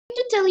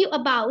to tell you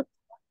about.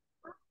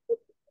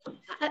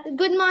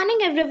 Good morning,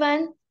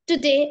 everyone.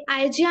 Today,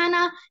 I,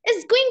 Gianna,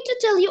 is going to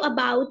tell you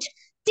about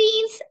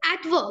teens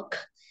at work,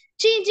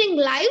 changing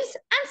lives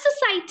and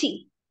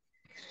society.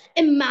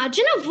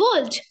 Imagine a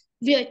world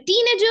where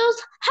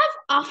teenagers have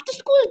after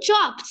school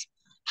jobs.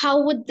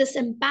 How would this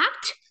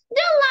impact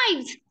their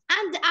lives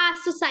and our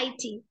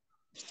society?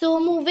 So,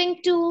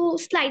 moving to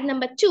slide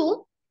number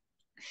 2.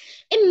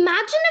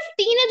 Imagine if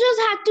teenagers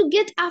had to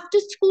get after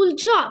school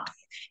jobs.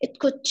 It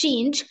could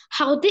change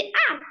how they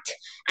act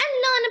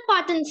and learn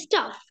important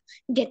stuff.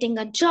 Getting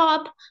a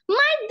job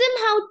might them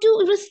how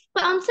to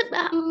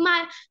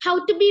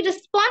be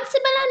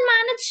responsible and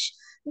manage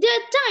their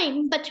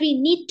time, but we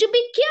need to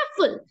be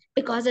careful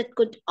because it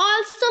could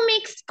also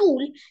make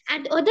school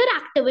and other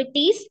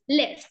activities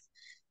less.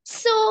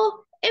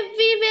 So if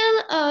we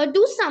will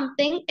do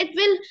something, it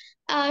will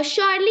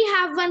surely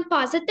have one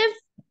positive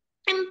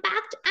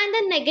impact and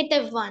a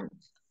negative one.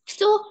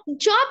 So,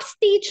 jobs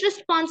teach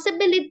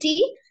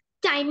responsibility,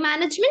 time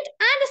management,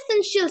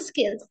 and essential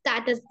skills.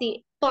 That is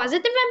the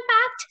positive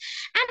impact,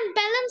 and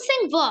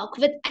balancing work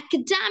with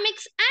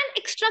academics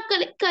and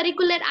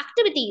extracurricular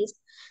activities.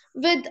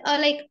 With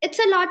it's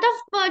a lot of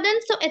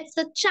burden, so it's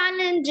a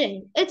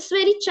challenging. It's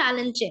very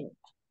challenging.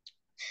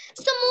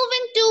 So,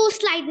 moving to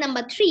slide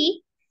number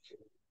 3,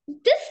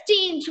 this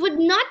change would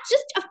not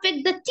just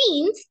affect the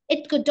teens,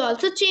 it could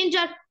also change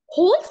our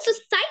whole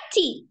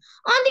society.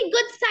 On the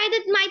good side,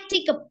 it might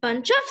take a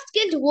bunch of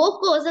skilled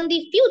workers in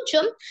the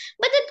future,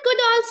 but it could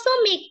also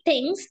make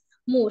things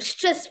more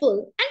stressful,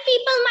 and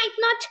people might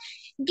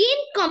not gain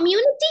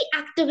community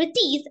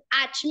activities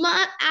as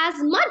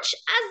much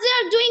as they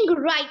are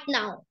doing right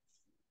now.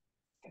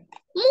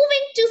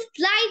 Moving to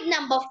slide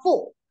number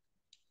 4.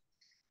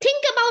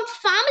 Think about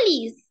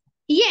families.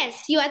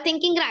 Yes, you are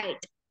thinking right.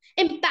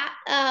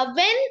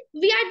 When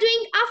we are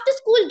doing after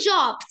school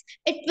jobs,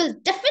 it will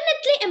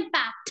definitely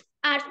impact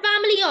our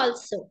family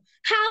also.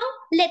 How?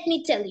 Let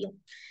me tell you.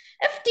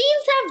 If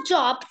teens have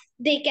jobs,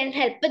 they can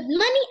help with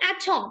money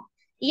at home.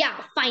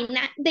 Yeah,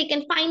 they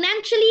can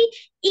financially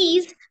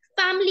ease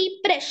family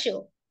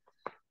pressure.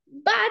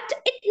 But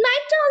it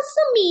might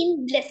also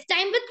mean less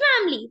time with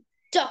family.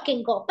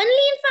 Talking openly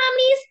in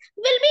families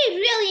will be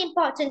really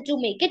important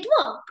to make it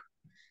work.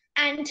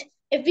 And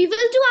if we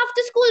will do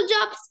after school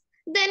jobs,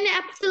 then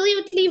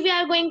absolutely we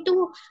are going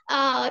to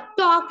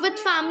talk with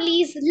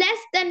families less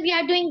than we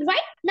are doing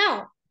right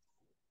now.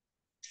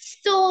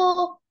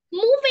 So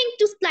moving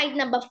to slide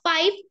number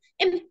 5,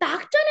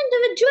 impact on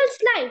individual's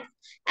life.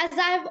 As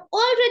I have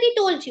already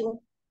told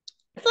you,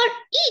 for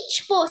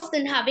each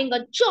person having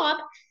a job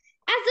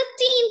as a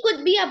teen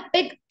could be a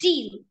big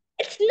deal.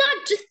 It's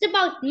not just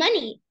about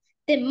money.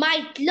 They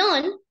might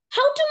learn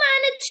how to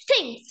manage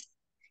things.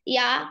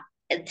 Yeah,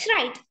 it's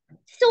right.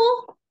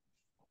 So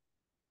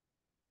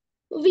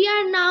we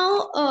are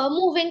now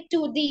moving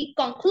to the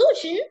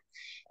conclusion.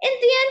 In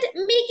the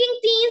end, making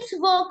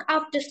teens work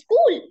after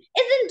school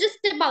isn't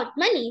just about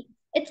money.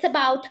 It's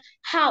about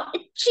how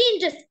it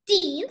changes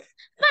teens,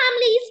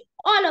 families,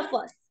 all of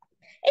us.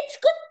 It's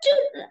good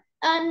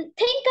to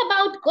think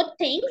about good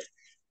things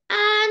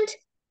and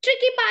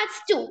tricky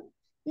parts too.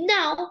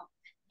 Now,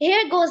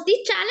 here goes the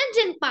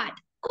challenging part,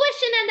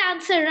 question and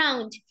answer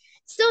round.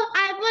 So,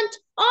 I want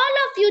all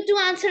of you to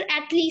answer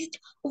at least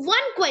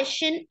one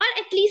question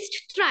or at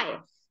least try.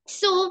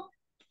 So,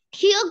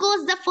 here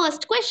goes the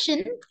first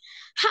question.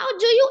 How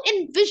do you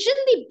envision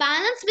the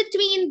balance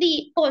between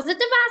the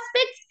positive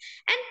aspects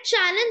and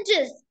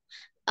challenges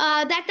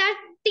that our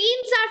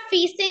teens are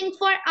facing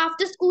for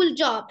after school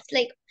jobs?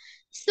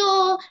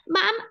 So,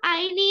 ma'am,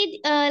 I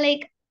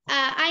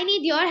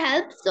need your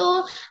help.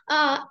 So,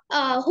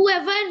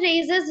 whoever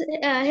raises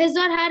his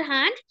or her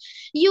hand,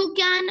 you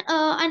can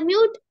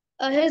unmute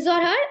his or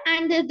her,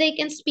 and they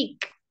can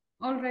speak.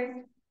 All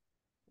right.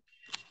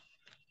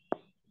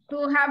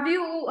 So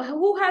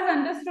who has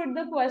understood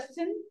the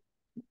question?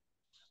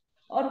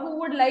 Or who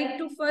would like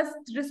to first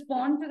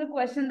respond to the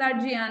question that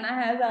Gianna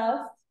has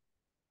asked?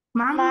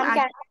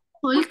 Ma'am,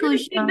 full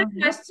question. The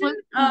question,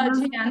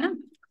 Gianna?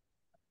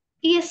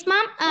 Yes,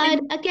 ma'am.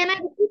 Can I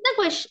repeat the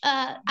question?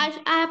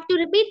 I have to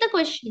repeat the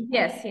question.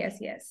 Yes.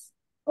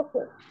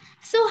 Okay.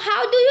 So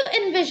how do you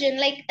envision,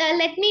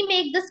 let me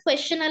make this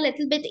question a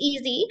little bit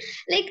easy.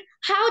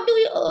 How do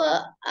you,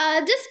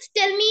 just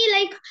tell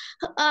me,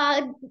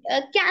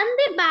 can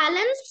they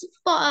balance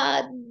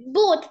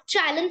both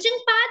challenging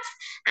parts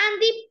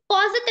and the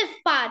positive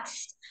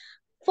parts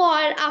for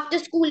after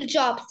school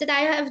jobs that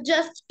I have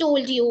just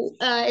told you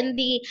in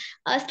the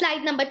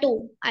slide number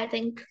 2, I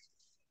think.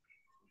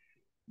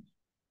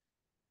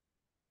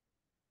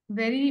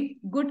 Very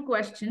good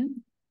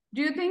question.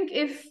 Do you think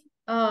if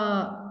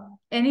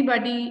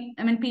anybody,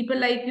 people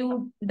like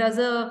you does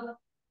a,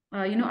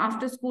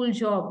 after school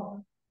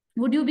job,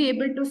 would you be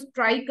able to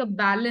strike a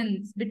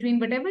balance between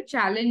whatever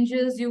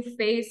challenges you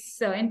face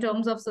in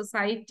terms of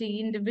society,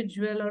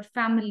 individual or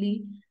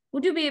family?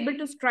 Would you be able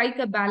to strike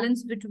a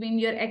balance between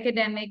your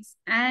academics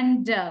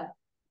and,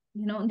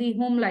 the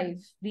home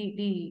life,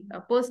 the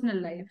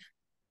personal life?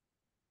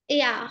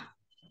 Yeah.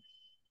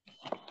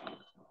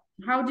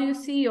 How do you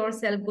see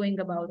yourself going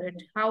about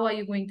it? How are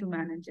you going to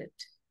manage it?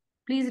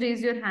 Please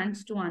raise your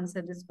hands to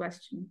answer this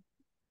question.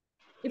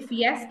 If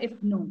yes, if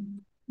no.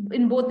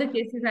 In both the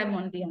cases, I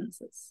want the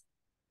answers.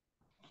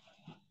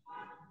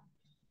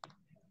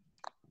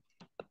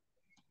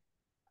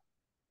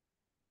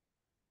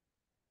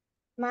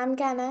 Ma'am,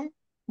 can I?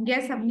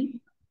 Yes, Abni.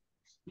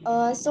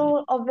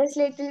 So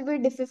obviously it will be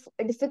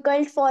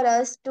difficult for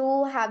us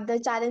to have the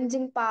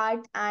challenging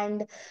part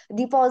and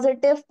the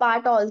positive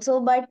part also.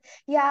 But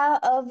yeah,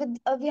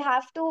 we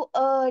have to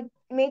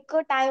make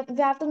a time.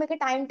 We have to make a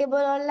timetable,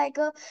 or like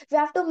a we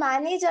have to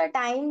manage our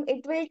time.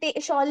 It will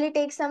surely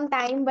take some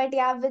time, but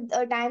yeah, with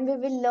time we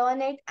will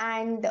learn it,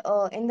 and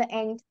in the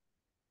end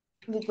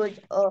we could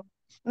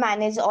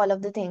manage all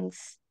of the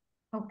things.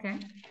 Okay.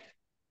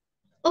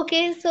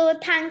 Okay, so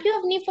thank you,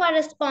 Avni, for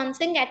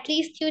responding. At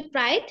least you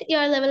tried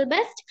your level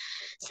best.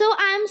 So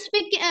I'm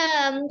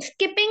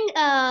skipping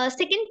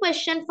second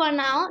question for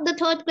now. The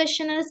third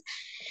question is,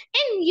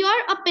 in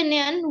your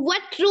opinion,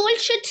 what role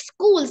should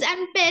schools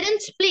and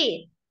parents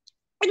play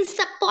in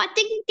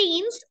supporting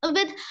teens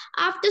with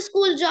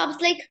after-school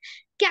jobs? Like,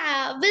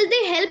 will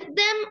they help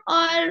them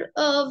or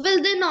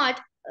will they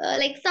not?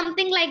 Like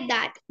something like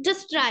that.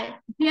 Just try.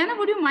 Diana,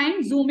 would you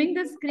mind zooming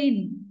the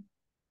screen?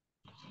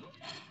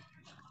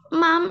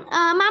 Ma'am,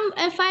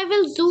 if I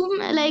will zoom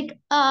like You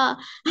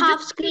half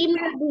just screen,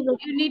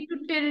 you need to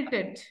tilt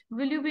it.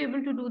 Will you be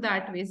able to do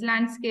that way?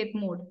 Landscape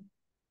mode.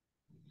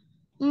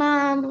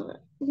 ma'am,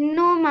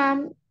 no,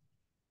 ma'am,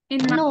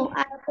 In my no,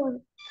 I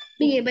won't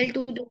be able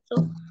to do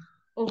so.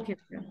 okay.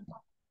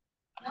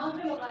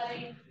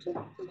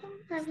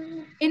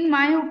 In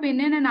my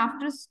opinion, an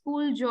after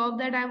school job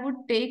that I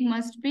would take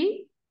must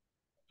be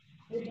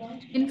Yeah,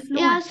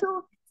 influence.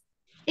 so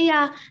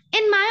yeah,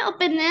 in my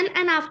opinion,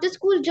 an after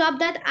school job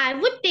that I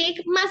would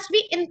take must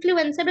be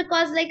influencer,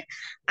 because like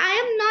I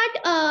am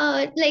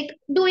not like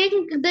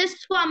doing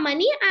this for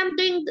money. I'm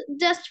doing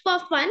just for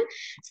fun.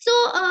 So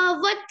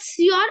what's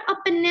your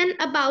opinion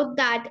about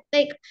that?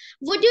 Like,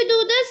 would you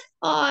do this,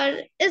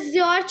 or is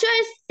your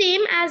choice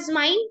same as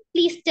mine?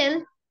 Please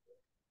tell.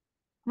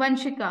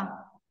 Vanshika.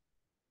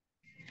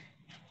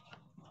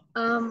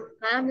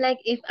 Ma'am, like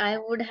if I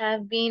would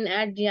have been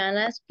at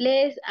Gianna's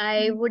place,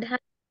 I would have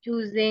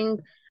choose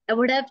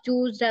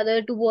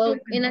rather to work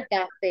in a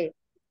cafe,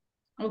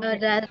 Okay.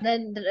 rather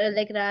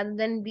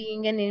than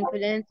being an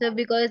influencer,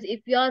 because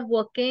if you are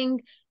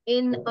working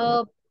in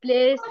a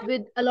place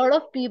with a lot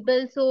of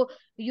people, so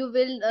you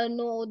will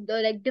know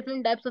the like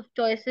different types of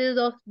choices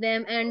of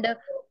them,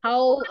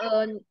 how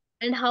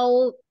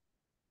how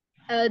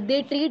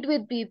they treat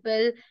with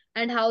people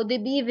and how they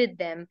be with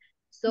them.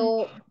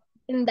 So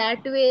in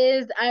that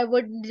ways, I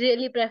would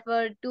really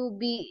prefer to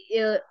be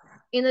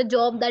in a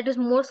job that is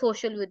more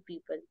social with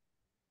people.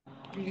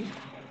 Great.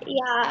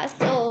 Yeah,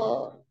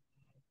 so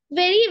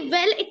very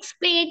well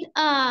explained,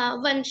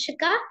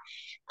 Vanshika.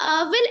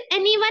 Will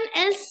anyone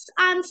else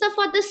answer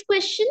for this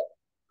question?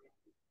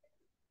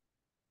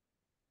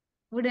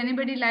 Would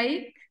anybody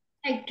like?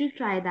 Like to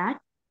try that.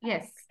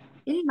 Yes.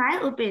 In my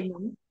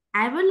opinion,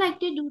 I would like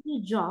to do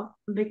the job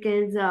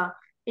because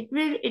it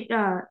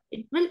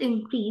will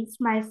increase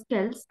my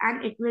skills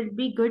and it will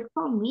be good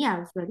for me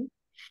as well.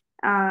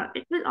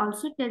 It will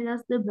also tell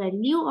us the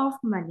value of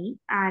money,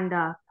 and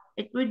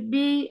it would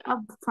be a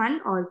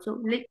fun also,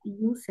 like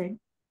you said.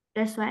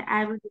 That's why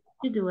I would like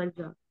to do a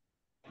job.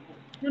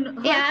 No, no.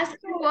 Her Yeah,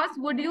 question was,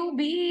 would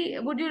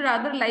you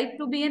rather like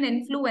to be an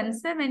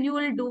influencer when you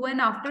will do an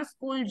after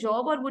school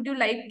job, or would you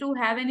like to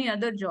have any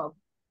other job?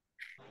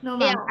 No,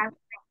 yeah. ma'am, I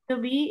would like to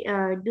be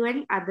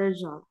doing other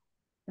job.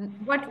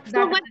 What So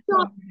that what other job?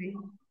 job would be?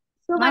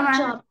 So Ma'am, what I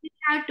job? think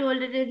I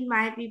told it in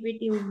my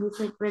PPT only,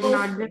 so it will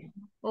not be.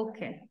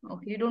 Okay.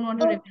 Okay. You don't want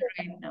to reveal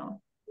Okay. right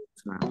now.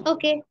 Ma'am.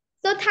 Okay.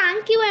 So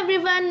thank you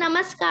everyone.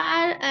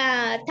 Namaskar.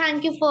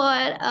 Thank you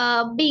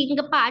for being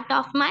a part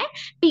of my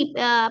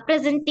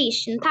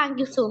presentation. Thank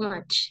you so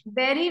much.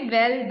 Very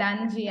well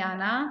done,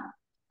 Gianna.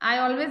 I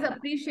always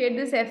appreciate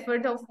this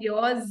effort of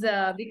yours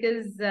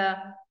because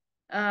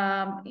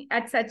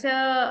at such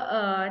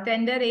a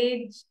tender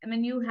age, I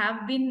mean, you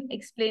have been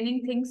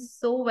explaining things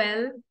so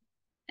well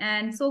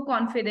and so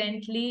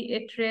confidently.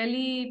 It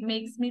really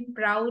makes me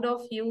proud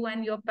of you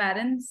and your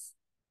parents.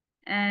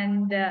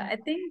 And I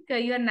think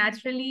you are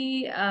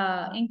naturally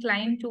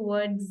inclined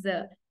towards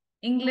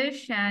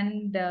English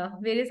and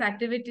various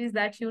activities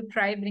that you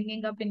try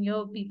bringing up in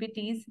your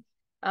PPTs.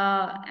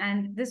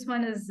 And this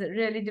one is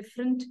really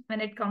different when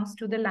it comes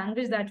to the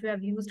language that you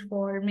have used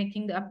for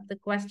making up the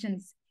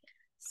questions.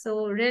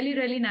 So, really,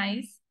 really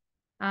nice.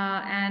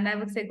 And I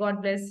would say,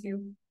 God bless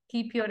you.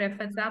 Keep your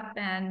efforts up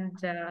and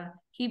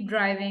keep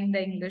driving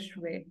the English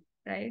way,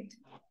 right?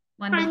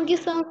 Wonderful. Thank you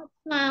so much,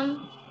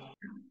 ma'am.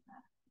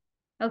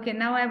 Okay,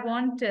 now I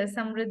want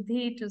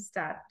Samriddhi to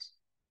start.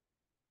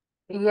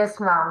 Yes,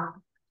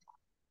 ma'am.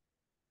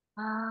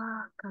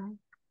 Correct.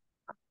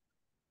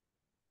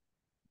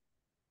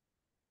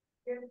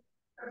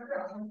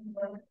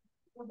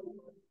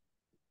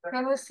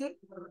 Can you see?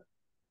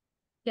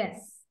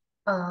 Yes.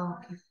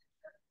 Okay.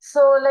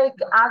 So, like,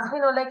 as we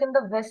know, like in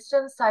the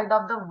western side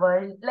of the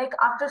world, like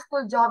after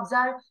school jobs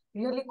are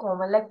really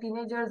common. Like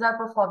teenagers are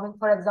performing,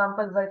 for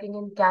example, working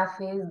in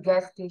cafes,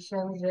 gas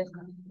stations,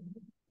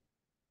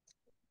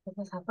 what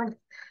has happened?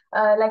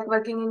 Like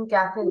working in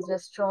cafes,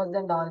 restaurants,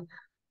 and all.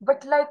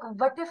 But like,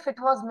 what if it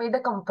was made a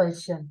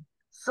compulsion?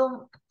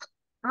 So,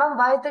 ma'am,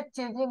 why is it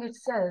changing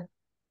itself?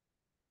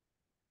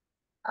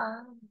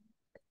 Um,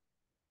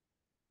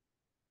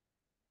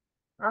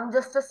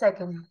 just a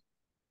second.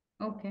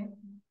 Okay.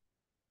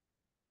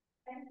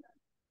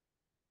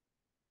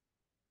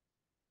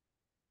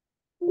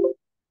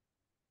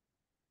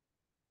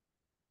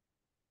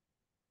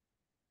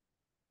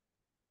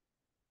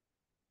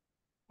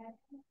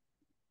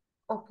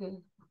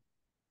 Okay.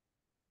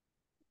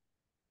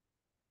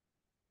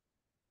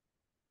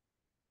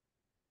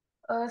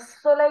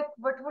 So like,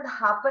 what would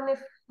happen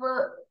if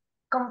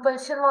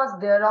compulsion was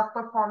there of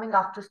performing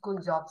after school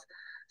jobs?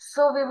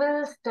 So we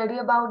will study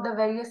about the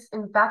various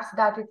impacts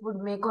that it would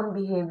make on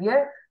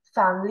behavior,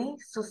 family,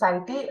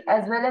 society,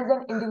 as well as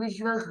an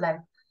individual's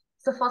life.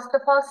 So first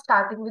of all,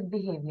 starting with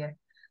behavior.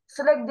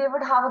 So like they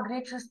would have a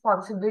great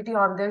responsibility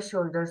on their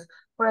shoulders.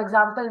 For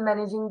example,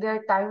 managing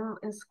their time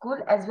in school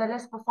as well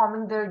as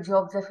performing their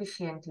jobs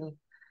efficiently,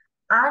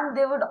 and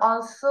they would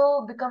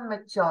also become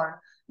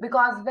mature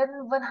because when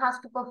one has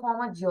to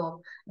perform a job,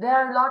 there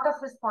are a lot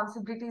of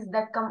responsibilities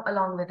that come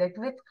along with it,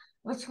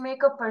 which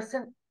make a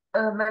person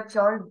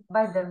mature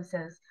by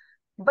themselves.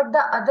 But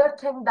the other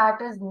thing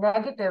that is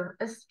negative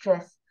is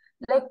stress.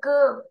 Like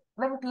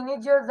when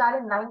teenagers are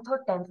in ninth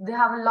or 10th, they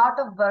have a lot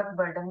of work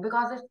burden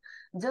because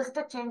it's just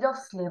a change of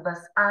syllabus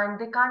and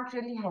they can't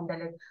really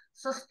handle it.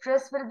 So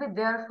stress will be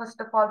there,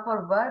 first of all,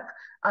 for work,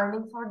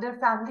 earning for their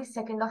family,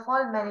 second of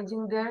all,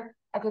 managing their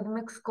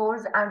academic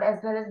scores and as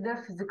well as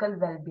their physical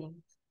well-being.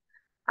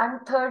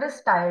 And third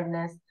is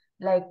tiredness,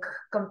 like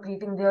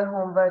completing their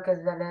homework as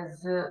well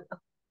as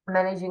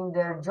managing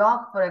their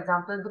job, for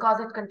example, because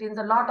it contains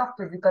a lot of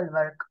physical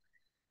work,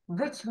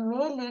 which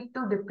may lead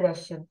to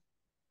depression.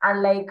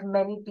 And like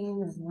many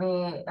teens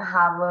may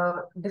have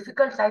a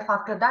difficult life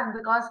after that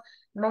because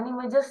many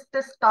may just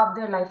stop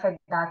their life at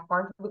that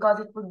point because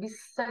it would be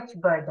such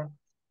burden.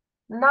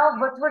 Now,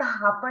 what would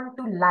happen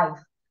to life?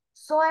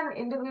 So, an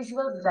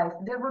individual's life,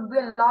 there would be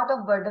a lot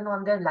of burden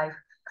on their life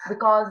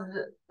because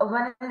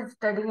one is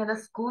studying in a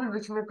school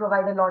which may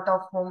provide a lot of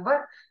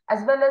homework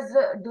as well as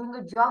doing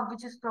a job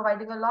which is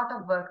providing a lot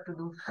of work to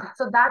do.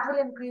 So, that will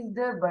increase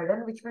their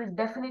burden, which will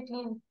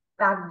definitely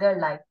impact their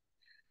life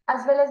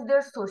as well as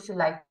their social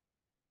life.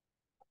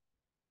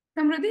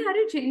 Samruddhi, are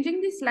you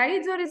changing the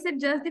slides or is it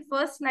just the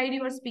first slide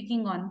you are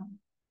speaking on?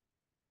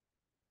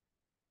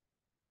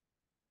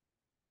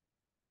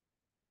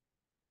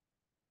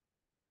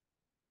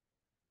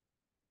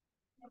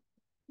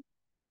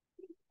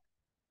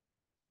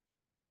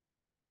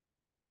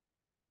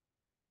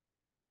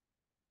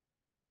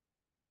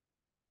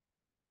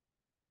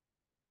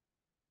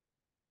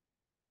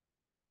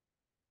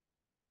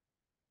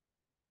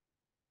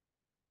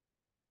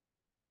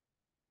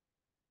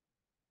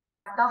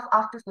 Tough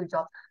after school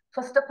jobs.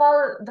 First of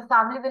all, the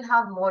family will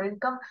have more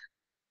income.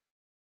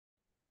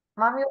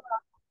 Mom, you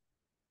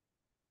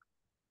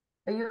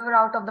were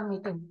out of the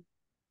meeting.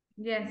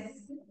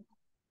 Yes.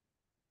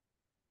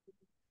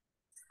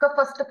 So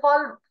first of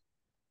all,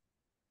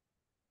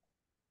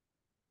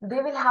 they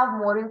will have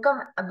more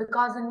income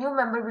because a new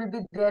member will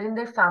be there in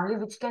their family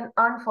which can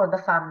earn for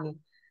the family.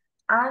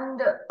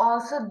 And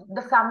also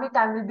the family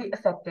time will be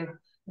affected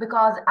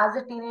because as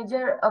a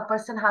teenager, a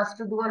person has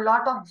to do a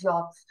lot of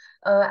jobs.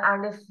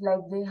 And if like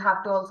they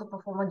have to also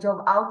perform a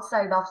job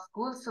outside of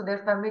school, so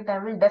their family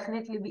time will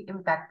definitely be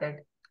impacted.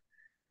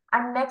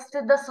 And next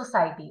is the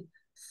society.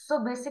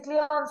 So basically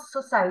on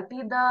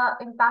society, the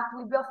impact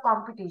will be of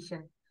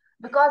competition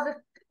because if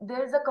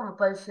there is a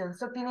compulsion,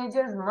 so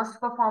teenagers must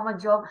perform a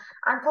job,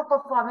 and for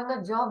performing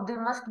a job, they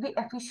must be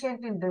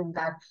efficient in doing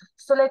that.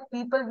 So like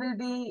people will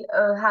be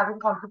having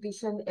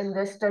competition in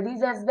their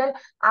studies as well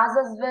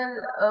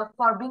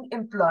for being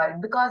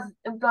employed because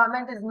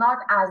employment is not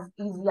as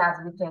easy as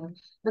we think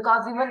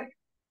because even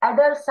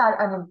adults are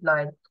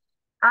unemployed,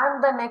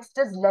 and the next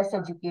is less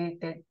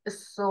educated.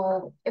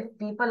 So if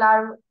people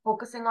are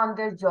focusing on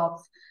their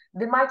jobs,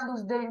 they might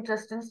lose their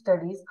interest in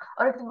studies,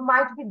 or it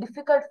might be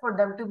difficult for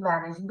them to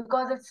manage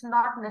because it's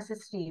not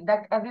necessary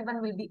that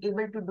everyone will be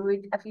able to do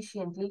it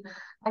efficiently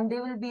and they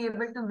will be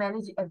able to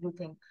manage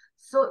everything.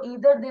 So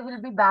either they will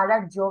be bad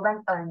at job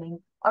and earning,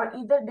 or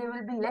either they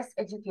will be less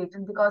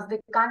educated because they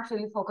can't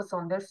really focus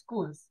on their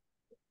schools.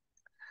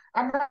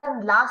 And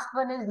then last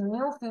one is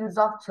new fields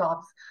of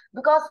jobs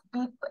because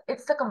people,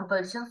 it's a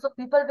compulsion. So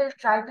people will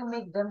try to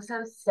make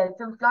themselves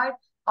self-employed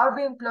or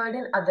be employed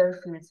in other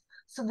fields.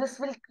 So this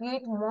will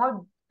create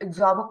more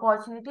job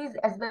opportunities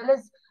as well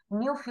as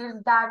new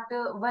fields that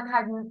one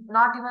had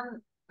not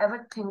even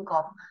ever think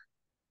of.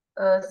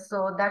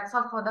 So that's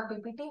all for the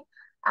PPT.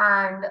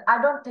 And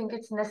I don't think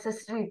it's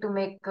necessary to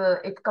make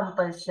it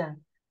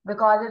compulsion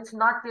because it's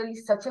not really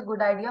such a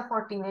good idea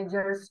for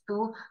teenagers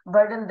to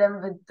burden them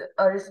with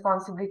a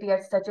responsibility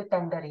at such a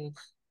tender age.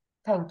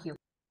 Thank you.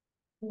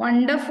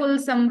 Wonderful,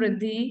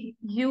 Samriddhi.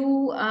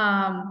 You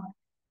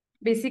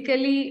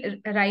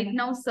basically right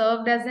now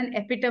served as an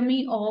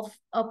epitome of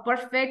a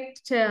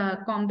perfect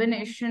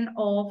combination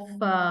of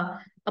a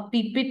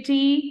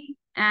PPT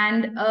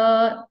and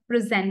a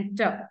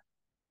presenter.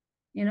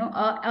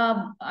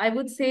 I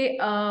would say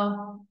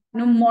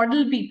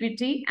model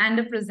PPT and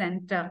a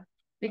presenter,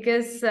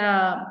 because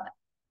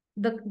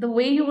the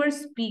way you were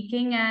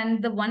speaking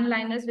and the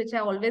one-liners, which I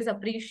always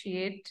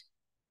appreciate,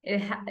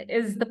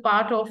 is the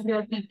part of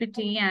your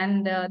PPT,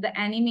 and the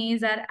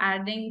animes are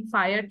adding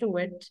fire to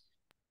it.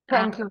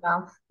 Thank you,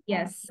 ma'am.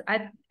 Yes,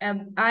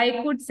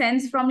 I could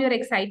sense from your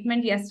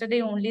excitement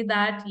yesterday only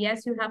that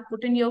yes, you have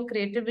put in your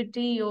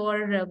creativity,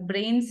 your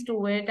brains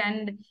to it,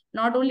 and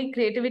not only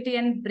creativity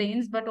and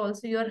brains, but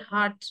also your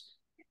heart.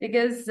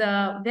 Because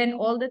when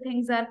all the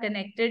things are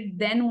connected,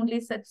 then only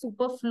such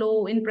super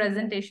flow in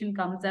presentation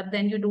comes up.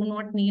 Then you do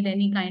not need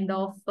any kind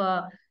of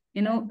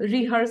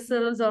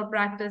rehearsals or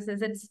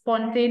practices. It's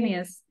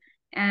spontaneous,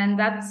 and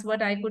that's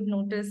what I could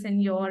notice in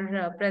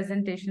your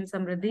presentation,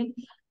 Samriddhi.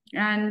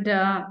 And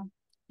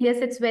yes,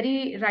 it's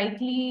very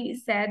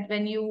rightly said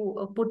when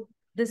you put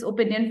this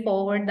opinion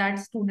forward that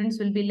students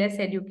will be less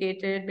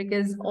educated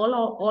because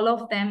all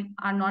of them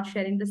are not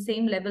sharing the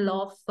same level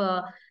of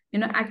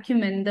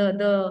acumen,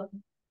 the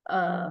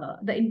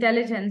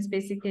intelligence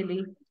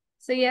basically.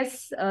 So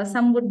yes,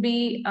 some would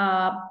be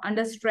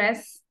under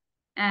stress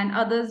and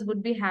others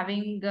would be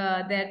having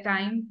their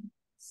time.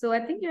 So I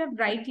think you have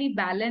rightly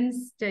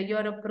balanced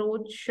your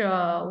approach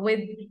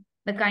with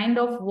the kind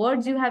of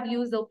words you have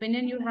used, the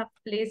opinion you have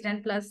placed,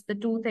 and plus the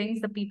two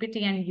things, the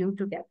PPT and you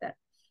together.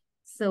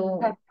 So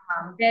Thank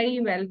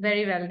you, ma'am.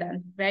 very well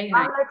done. Very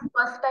Ma'am, nice. like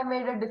first I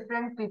made a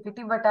different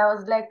PPT, but I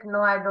was like,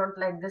 no, I don't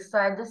like this. So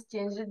I just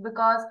changed it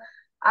because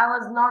I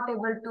was not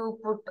able to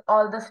put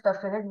all the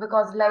stuff in it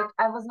because like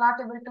I was not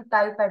able to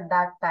type at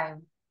that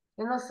time.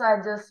 So I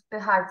just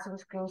had some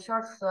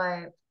screenshots, so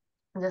I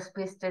just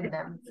pasted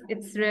them.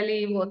 It's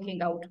really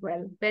working out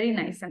well. Very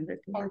nice,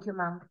 Amriti. Thank you,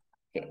 ma'am.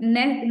 Okay.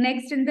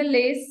 Next in the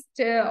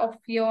list of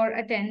your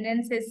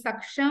attendance is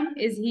Saksham.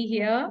 Is he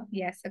here?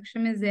 Yes,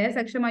 Saksham is there.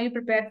 Saksham, are you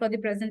prepared for the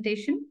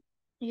presentation?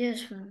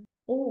 Yes, ma'am.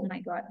 Oh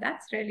my God,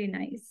 that's really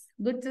nice.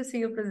 Good to see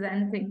you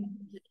presenting.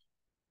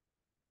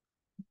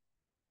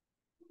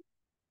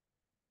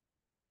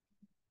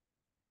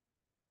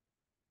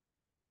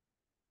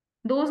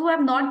 Those who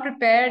have not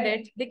prepared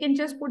it, they can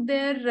just put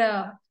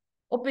their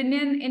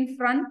opinion in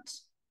front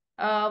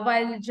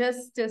while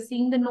just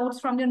seeing the notes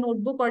from your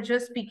notebook or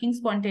just speaking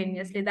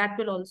spontaneously. That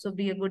will also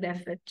be a good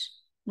effort.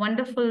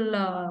 Wonderful,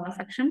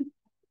 Saksham.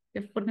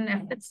 You've put in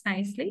efforts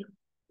nicely.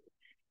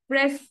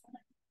 Press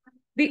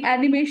the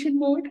animation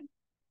mode,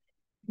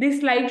 the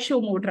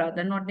slideshow mode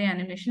rather, not the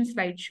animation,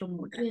 slideshow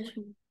mode. Yes,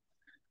 ma'am.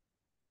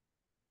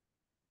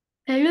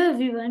 Hello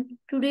everyone.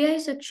 Today I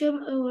Saksham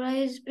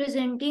Arora is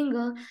presenting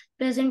a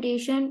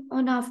presentation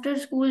on after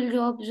school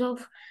jobs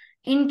of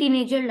in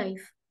teenager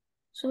life.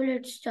 So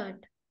let's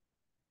start.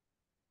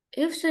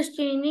 If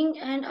sustaining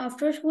an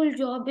after school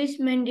job is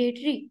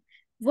mandatory,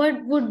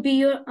 what would be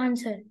your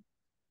answer?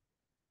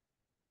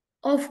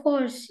 Of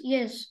course,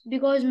 yes,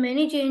 because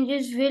many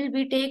changes will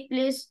be take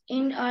place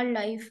in our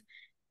life,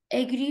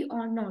 agree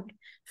or not.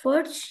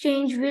 First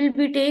change will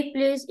be take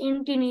place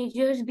in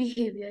teenagers'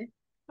 behavior.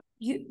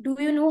 Do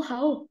you know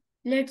how?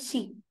 Let's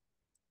see.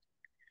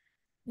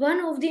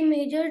 One of the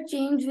major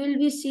change will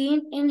be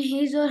seen in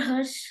his or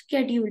her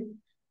schedule,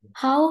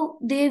 how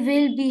they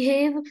will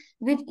behave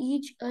with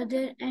each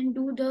other and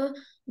do the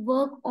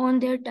work on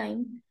their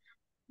time.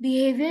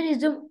 Behavior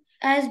is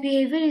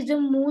the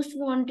most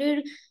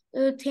wanted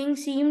thing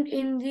seemed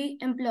in the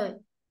employee.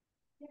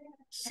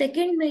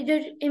 Second major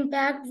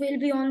impact will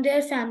be on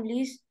their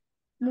families.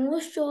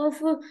 Most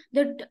of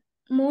the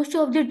most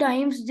of the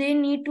times they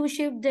need to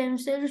shift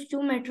themselves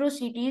to metro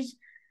cities,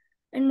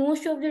 and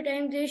most of the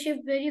time they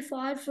shift very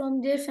far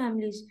from their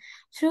families,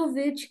 through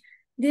which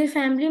their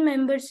family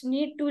members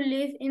need to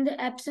live in the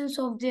absence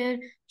of their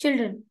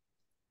children.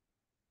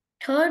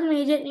 Third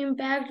major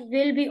impact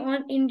will be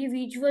on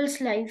individuals'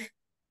 life.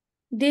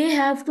 They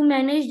have to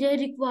manage their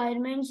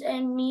requirements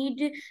and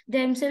need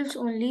themselves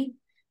only.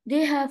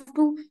 They have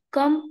to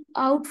come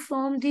out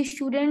from the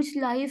student's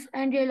life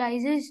and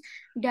realizes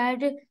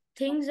that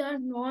things are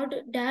not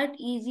that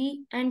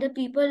easy and the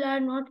people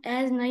are not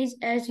as nice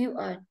as you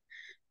are.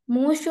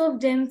 Most of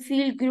them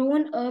feel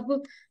grown up,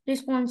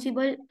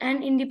 responsible,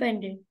 and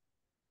independent.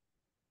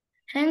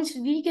 Hence,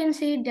 we can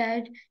say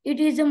that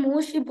it is the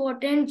most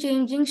important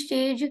changing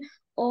stage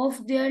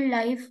of their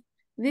life,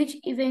 which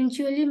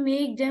eventually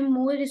make them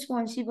more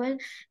responsible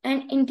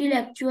and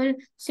intellectual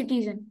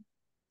citizen.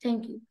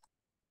 Thank you.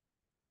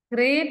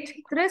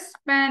 Great, crisp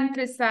and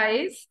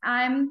precise.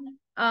 I'm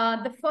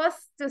the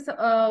first,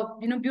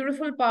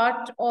 beautiful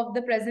part of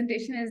the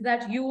presentation is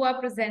that you are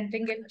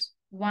presenting it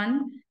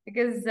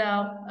because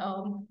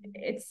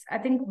it's, I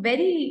think,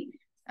 very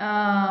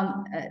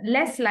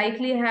less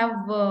likely have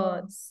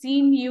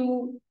seen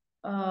you,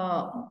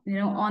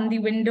 on the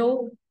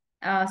window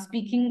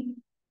speaking,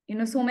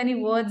 so many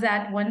words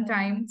at one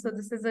time. So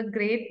this is a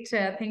great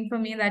thing for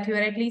me that you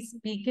are at least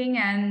speaking.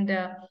 And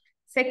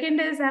second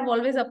is, I've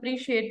always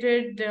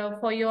appreciated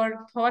for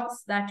your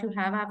thoughts that you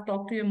have. I've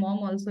talked to your mom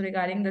also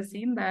regarding the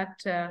same, that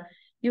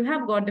you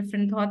have got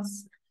different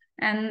thoughts,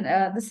 and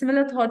the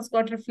similar thoughts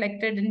got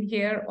reflected in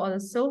here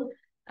also.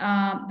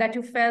 That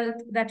you felt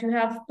that you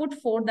have put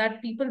forth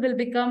that people will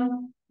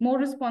become more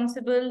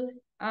responsible,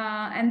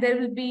 and there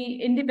will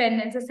be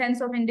independence, a sense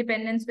of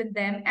independence with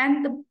them.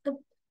 And the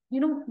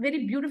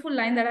very beautiful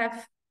line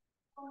that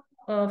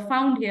I've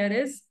found here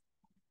is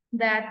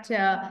that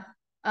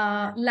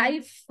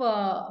life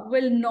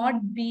will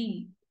not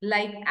be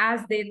like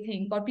as they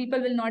think, or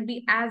people will not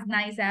be as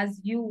nice as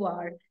you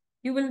are.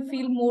 You will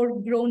feel more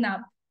grown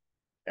up,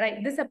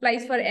 right? This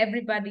applies for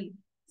everybody.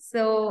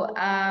 So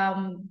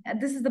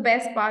this is the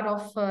best part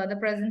of the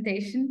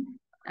presentation,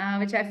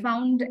 which I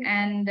found.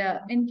 And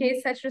in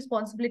case such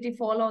responsibility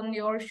fall on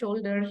your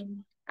shoulders,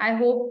 I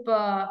hope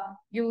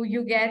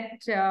you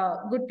get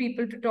good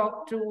people to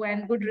talk to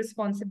and good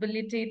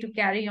responsibility to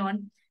carry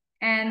on.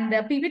 And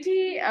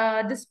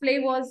PPT display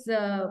was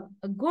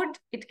good.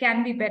 It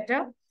can be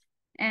better.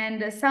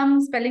 And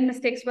some spelling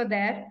mistakes were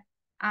there.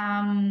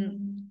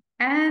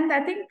 And I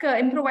think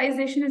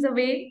improvisation is a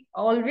way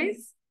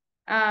always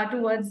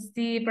towards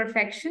the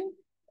perfection.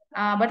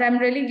 But I'm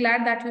really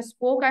glad that you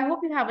spoke. I hope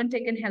you haven't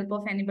taken help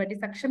of anybody.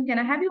 Saksham, can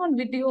I have you on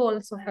video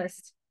also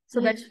first, so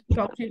that Yes. you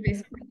talk to you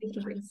face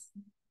to face?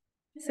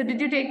 So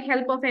did you take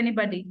help of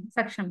anybody,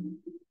 Saksham?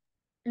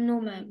 No,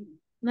 ma'am.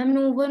 Ma'am,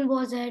 no one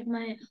was at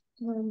my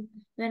home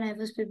when I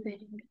was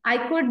preparing. I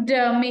could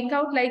make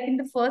out, like in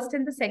the first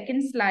and the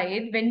second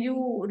slide, when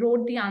you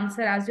wrote the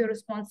answer as your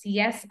response,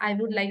 yes, I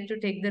would like to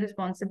take the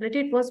responsibility.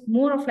 It was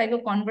more of like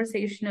a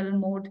conversational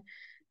mode.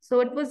 So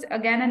it was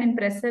again an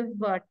impressive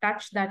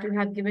touch that you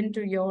have given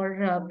to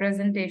your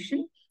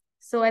presentation.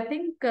 So I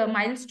think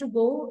miles to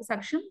go,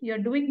 Saksham, you're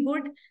doing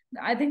good.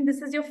 I think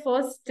this is your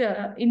first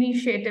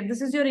initiative.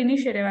 This is your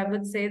initiative, I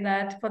would say,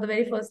 that for the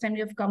very first time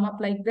you've come up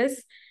like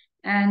this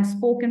and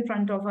spoke in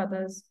front of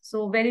others.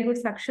 So very good,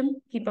 Saksham.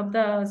 Keep up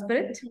the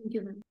spirit. Thank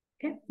you, ma'am.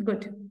 Okay,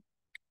 good.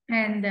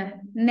 And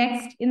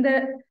next in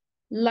the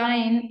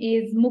line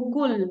is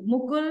Mukul.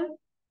 Mukul,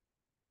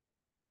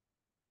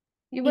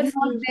 you were not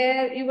Excuse-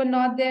 there. You were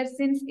not there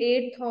since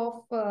 8th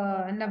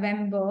of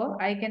November.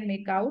 I can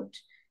make out.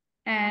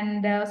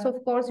 And so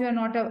of course you are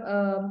not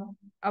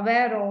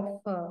aware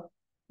of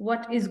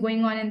what is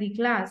going on in the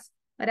class.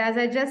 But as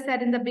I just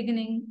said in the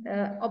beginning,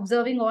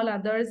 observing all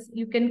others,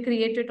 you can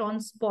create it on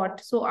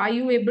spot. So are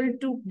you able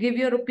to give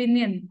your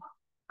opinion,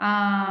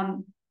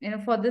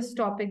 for this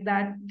topic,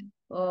 that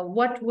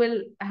what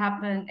will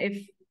happen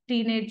if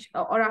teenage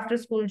or after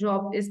school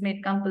job is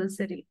made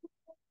compulsory?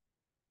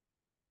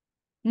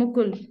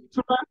 Mukul.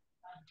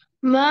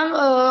 Ma'am,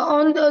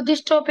 on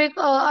this topic,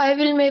 I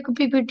will make a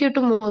PPT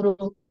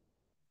tomorrow.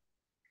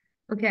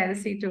 Okay, I'll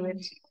see to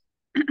it.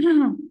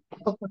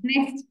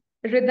 Next,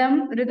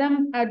 Rhythm.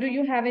 Rhythm, do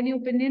you have any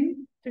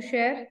opinion to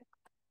share?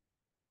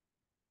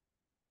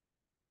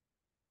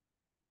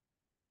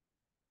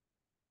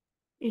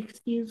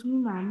 Excuse me,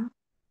 ma'am.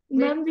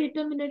 Ma'am, wait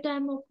a minute,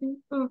 I'm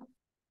opening.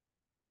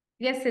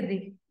 Yes,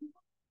 Siddhi.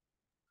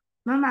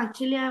 Ma'am,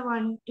 actually, I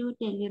want to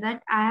tell you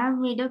that I have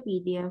made a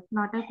PDF,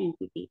 not a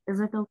PPT. Is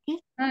it okay?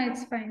 No,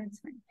 it's fine, it's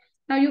fine.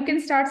 Now you can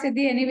start,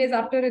 Siddhi. Anyways,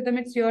 after Rhythm,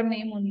 it's your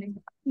name only.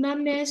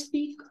 Ma'am, may I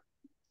speak?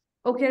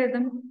 Okay,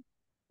 Rhythm.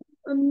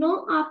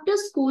 No, after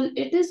school,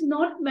 it is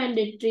not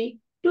mandatory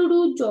to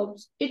do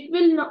jobs. It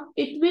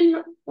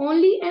will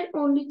only and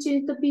only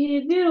change the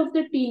behavior of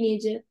the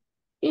teenager,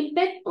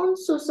 impact on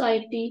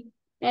society,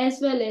 as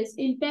well as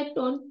impact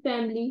on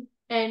family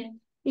and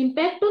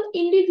impact on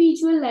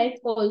individual life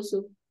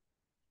also.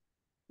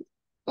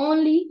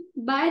 Only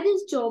by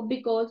this job,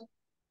 because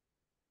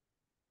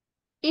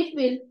it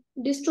will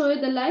destroy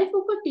the life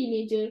of a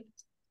teenager.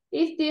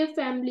 If their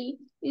family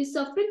is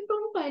suffering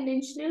from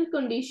financial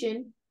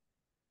condition,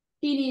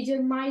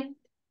 teenager might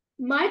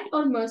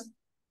or must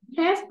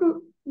have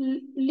to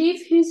live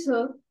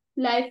her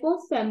life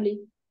of family.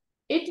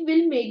 It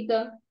will make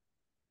the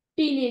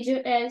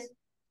teenager as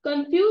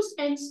confused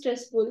and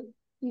stressful.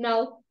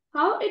 Now,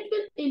 how it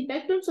will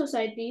impact on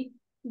society?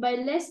 By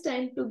less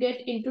time to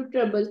get into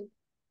trouble.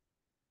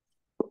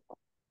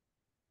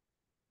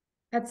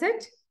 That's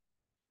it?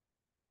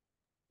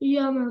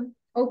 Yeah, ma'am.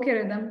 Okay,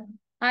 Rhythm.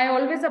 I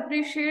always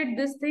appreciate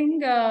this thing.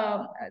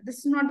 This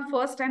is not the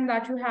first time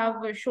that you have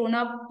shown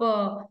up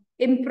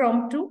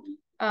impromptu.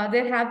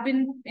 There have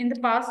been in the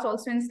past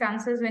also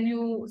instances when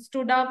you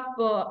stood up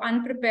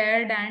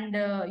unprepared,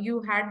 and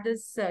you had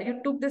this, you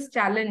took this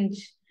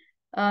challenge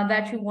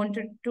that you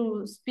wanted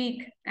to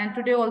speak. And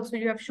today also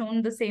you have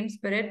shown the same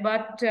spirit.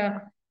 But,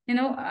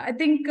 I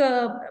think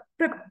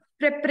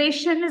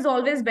preparation is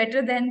always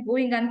better than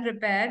going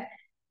unprepared.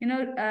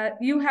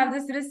 You have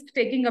this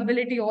risk-taking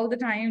ability all the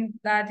time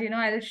that,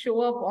 I'll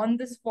show up on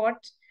the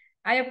spot.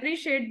 I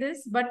appreciate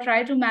this, but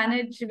try to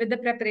manage with the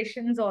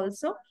preparations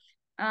also.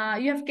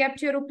 You have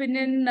kept your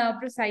opinion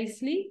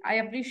precisely. I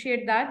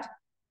appreciate that.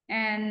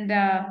 And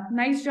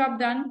nice job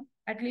done.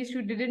 at least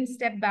you didn't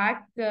step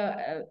back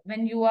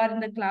when you are in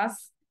the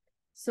class.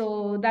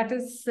 So that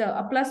is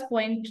a plus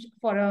point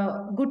for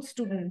a good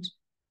student.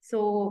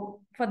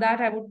 So for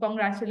that, I would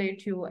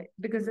congratulate you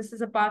because this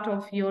is a part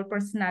of your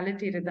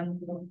personality rhythm.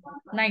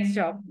 Nice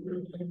job.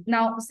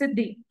 Now,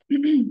 Siddhi.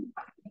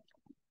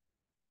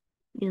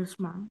 Yes,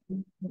 ma'am.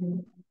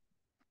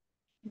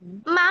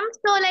 Ma'am,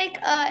 so like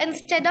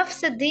instead of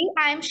Siddhi,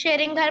 I'm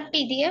sharing her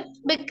PDF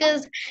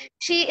because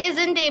she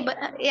isn't able.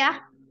 Yeah,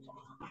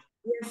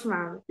 Yes,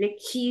 ma'am. Like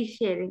she's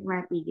sharing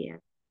my PDF.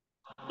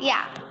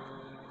 yeah.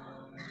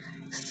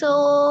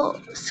 So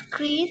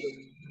screen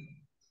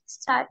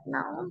start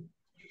now.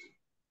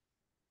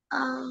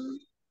 Um,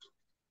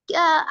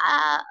 yeah,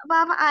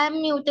 ma'am,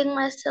 I'm muting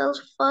myself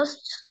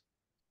first.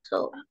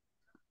 So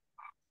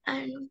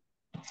and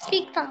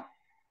speak now.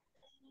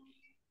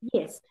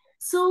 Yes.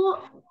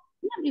 So,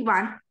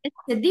 everyone, it's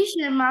Siddhi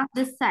Sharma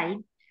this side,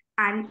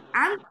 and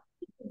I'm going to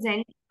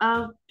present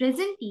a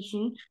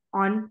presentation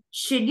on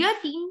should your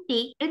teen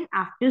take an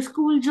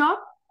after-school job?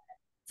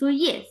 So,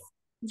 yes,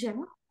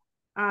 Jenna,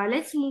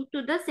 let's move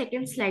to the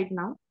second slide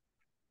now.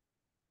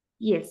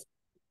 Yes,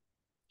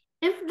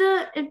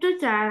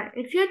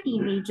 if your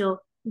teenager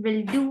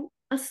will do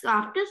a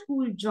after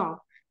school job,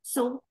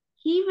 so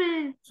he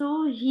would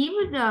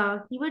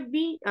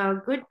be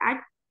good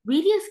at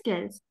various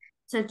skills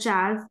such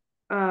as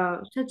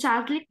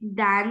like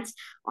dance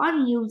or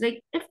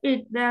music. If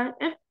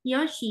he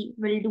or she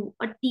will do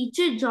a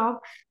teacher job,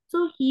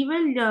 so he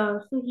will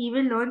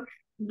learn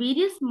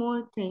various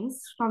more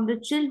things from the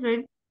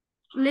children,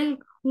 like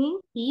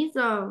whom he's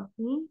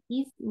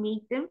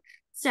make them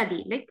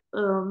study. Like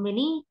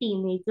many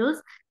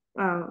teenagers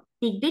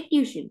take the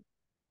tuition.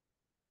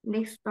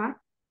 Next part,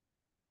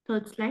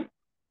 third slide.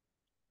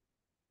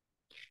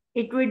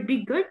 It would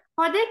be good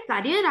for their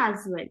career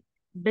as well,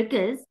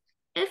 because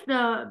if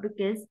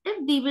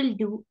they will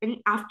do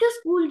an after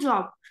school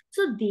job,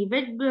 so they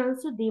would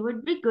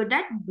be good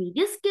at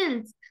various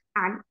skills,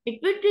 and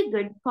it would be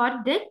good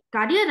for their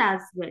career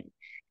as well.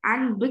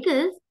 And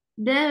because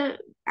they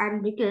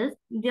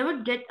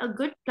would get a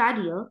good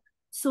career,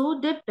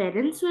 so their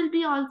parents will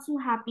be also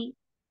happy.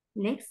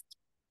 Next.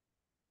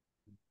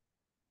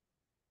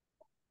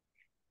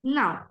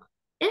 Now,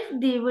 if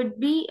they would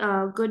be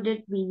good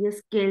at various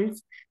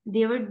skills,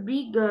 they would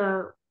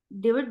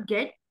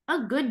get a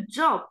good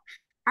job,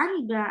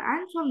 and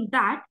from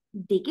that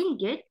they can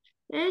get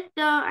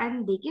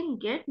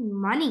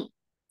money.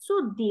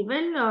 So they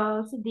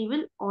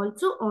will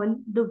also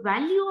earn the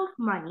value of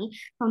money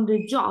from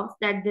the jobs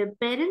that their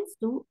parents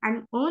do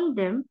and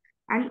earn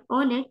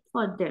it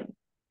for them.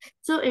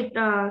 So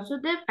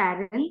their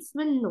parents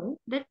will know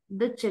that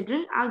the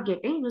children are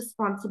getting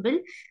responsible,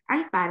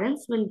 and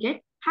parents will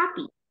get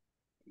happy.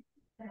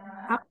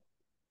 I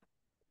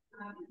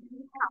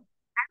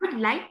would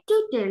like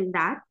to tell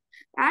that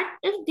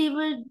if they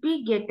would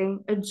be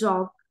getting a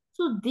job,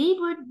 so they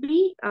would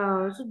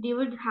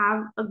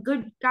have a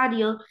good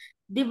career.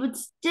 They would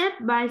step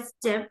by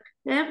step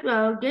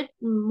get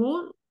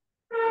more.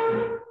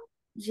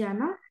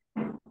 Jana,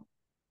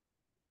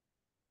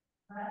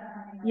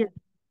 yes.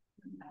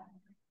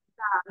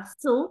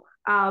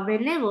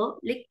 Whenever,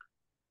 like,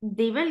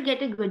 they will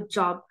get a good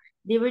job,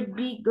 they would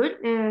be good,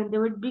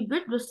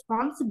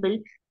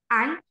 responsible,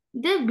 and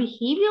their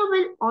behavior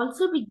will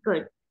also be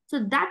good.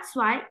 So that's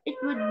why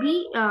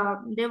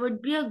there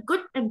would be a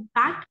good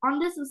impact on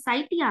the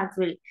society as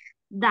well,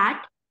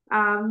 that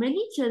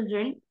many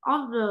children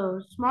of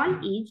the small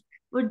age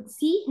would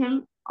see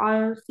him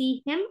or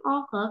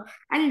her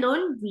and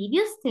learn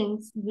various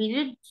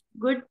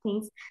good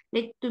things,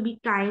 like to be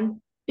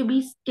kind, to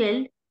be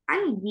skilled,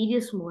 and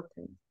various more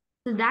things.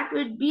 So that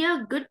would be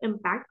a good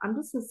impact on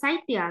the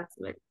society as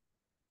well.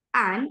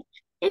 And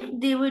if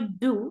they would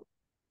do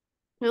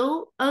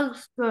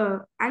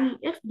and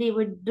if they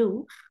would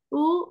do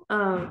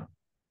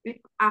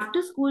like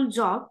after school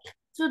job,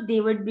 so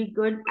they would be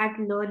good at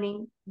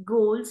learning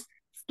goals,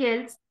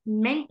 skills,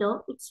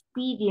 mentor,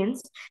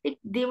 experience. Like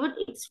they would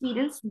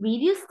experience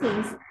various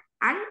things,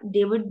 and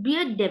there would be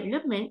a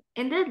development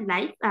in their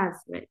life as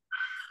well.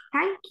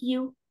 Thank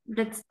you.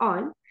 That's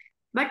all.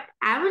 But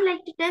I would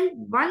like to tell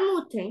one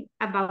more thing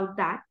about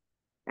that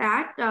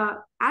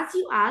as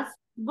you asked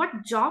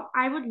what job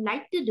I would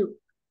like to do.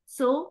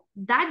 So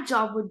that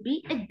job would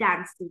be a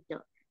dance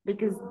teacher,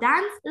 because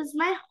dance is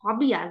my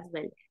hobby as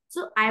well.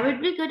 So I would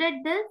be good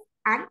at this,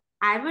 and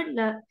I would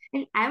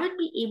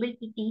be able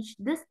to teach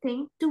this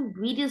thing to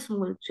various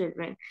more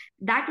children.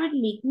 That would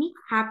make me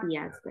happy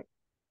as well.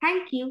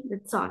 Thank you.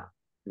 That's all.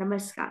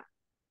 Namaskar.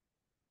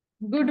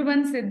 Good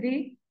one,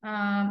 Siddhi.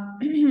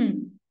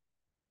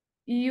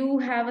 You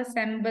have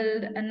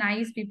assembled a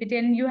nice PPT,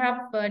 and you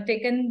have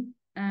taken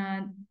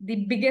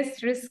the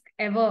biggest risk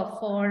ever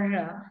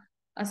for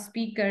a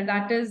speaker.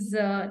 That is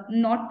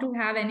not to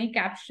have any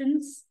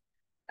captions.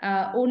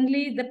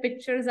 Only the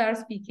pictures are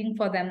speaking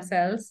for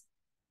themselves.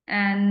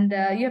 And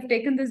you have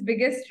taken this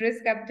biggest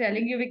risk, I'm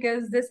telling you,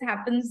 because this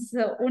happens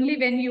only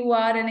when you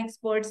are an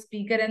expert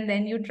speaker, and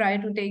then you try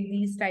to take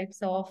these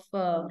types of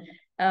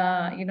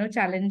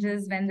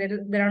challenges when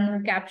there are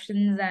no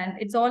captions and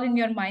it's all in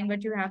your mind,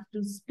 but you have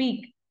to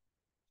speak.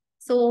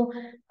 So,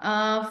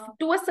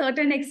 to a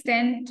certain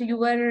extent, you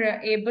were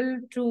able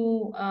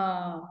to,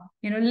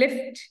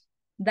 lift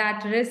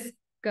that risk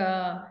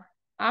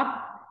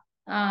up.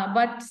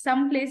 But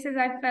some places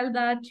I felt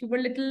that you were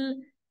little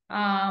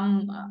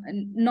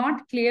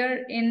not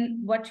clear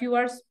in what you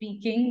are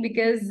speaking,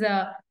 because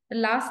the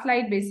last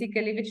slide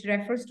basically, which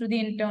refers to the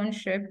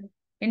internship.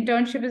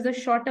 Internship is a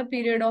shorter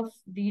period of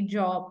the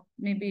job,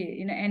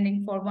 maybe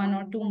ending for 1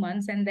 or 2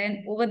 months, and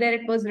then over there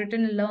it was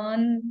written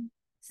learn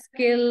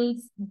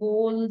skills,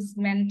 goals,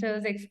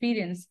 mentors,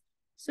 experience.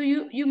 So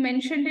you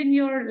mentioned in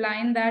your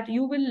line that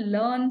you will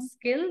learn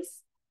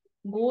skills,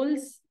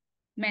 goals,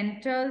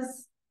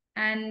 mentors,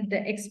 and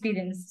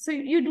experience. So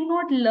you do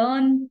not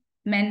learn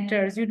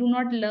mentors, you do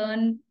not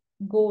learn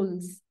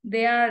goals.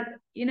 They are,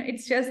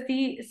 it's just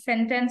the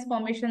sentence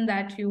formation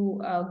that you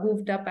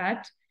goofed up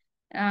at.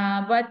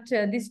 But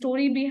the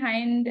story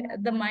behind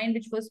the mind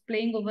which was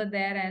playing over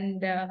there,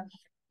 and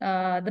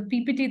the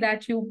PPT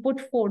that you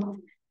put forth,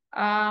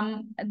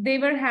 they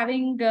were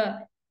having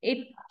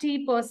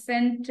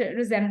 80%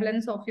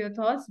 resemblance of your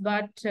thoughts,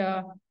 but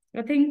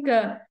I think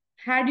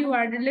had you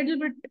added a little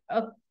bit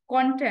of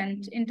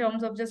content in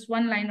terms of just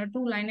 1 line or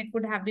 2 line, it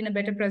would have been a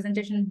better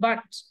presentation.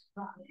 But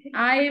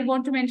I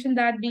want to mention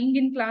that being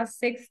in class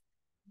 6,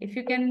 if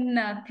you can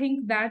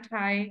think that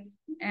high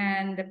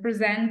and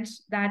present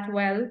that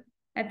well,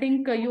 I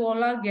think you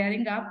all are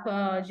gearing up,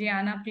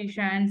 Gianna, Prisha,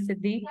 and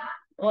Siddhi,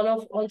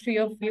 all three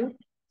of you.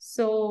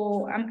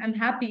 So I'm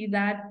happy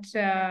that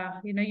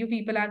you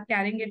people are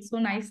carrying it so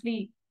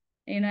nicely,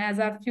 as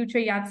our future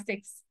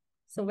yardsticks.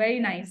 So very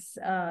nice,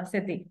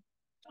 Siddhi,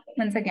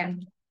 once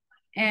again.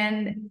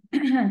 And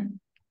Ma'am,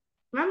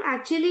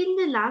 actually, in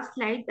the last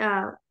slide,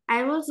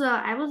 I was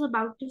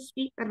about to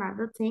speak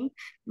another thing,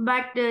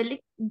 but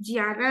like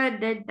Gianna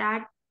did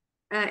that,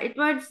 it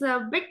was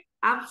a bit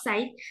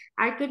upside.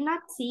 I could not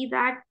see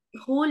that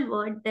whole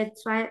word.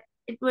 That's why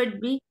it would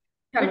be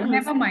a bit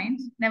never mind,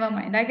 never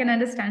mind. I can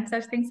understand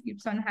such things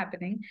keeps on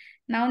happening.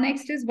 Now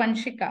next is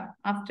Vanshika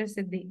after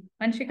Siddhi.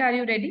 Vanshika, are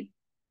you ready?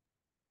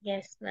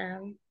 Yes,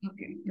 ma'am.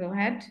 Okay, go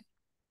ahead.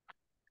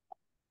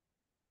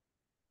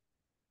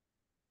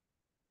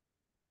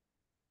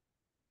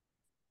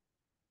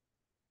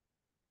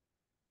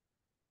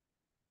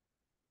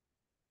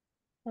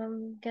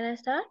 Can I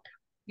start?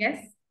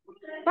 Yes.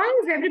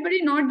 Why is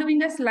everybody not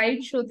doing a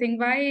slideshow thing?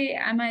 Why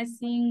am I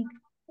seeing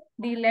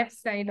the left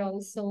side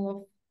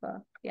also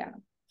of, yeah.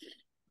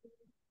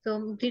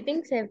 So,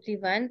 greetings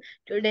everyone.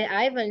 Today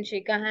I,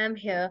 Vanshika, am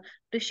here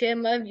to share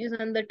my views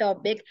on the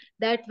topic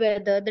that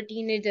whether the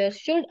teenagers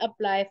should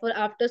apply for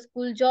after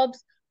school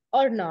jobs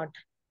or not.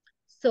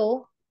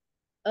 So,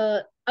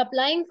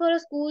 applying for a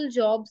school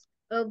jobs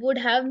would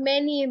have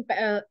many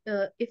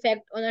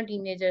effect on a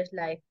teenager's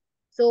life.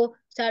 So,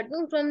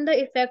 starting from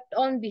the effect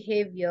on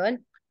behavior,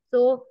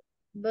 so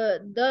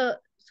the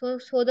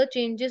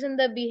changes in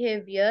the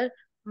behavior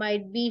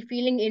might be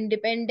feeling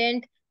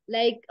independent,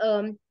 like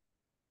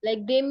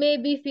they may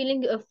be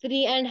feeling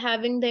free and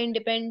having the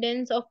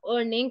independence of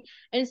earning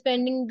and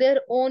spending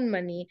their own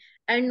money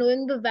and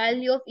knowing the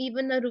value of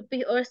even a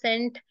rupee or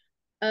cent.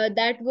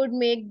 That would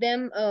make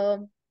them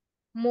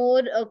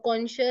more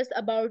conscious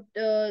about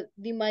the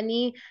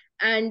money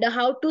and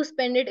how to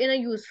spend it in a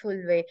useful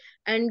way,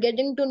 and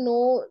getting to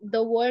know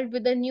the world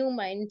with a new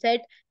mindset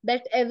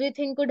that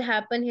everything could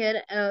happen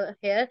here,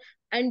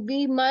 and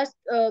we must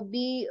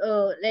be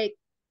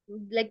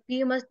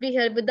we must be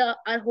here with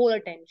our whole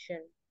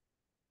attention.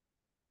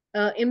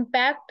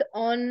 Impact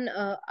on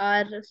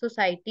our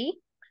society.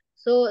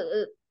 So,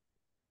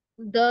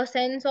 the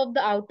sense of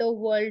the outer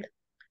world,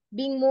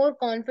 being more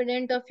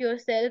confident of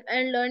yourself,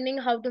 and learning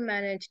how to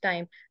manage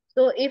time.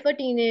 So, if a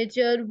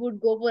teenager would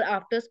go for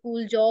after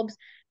school jobs,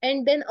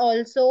 and then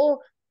also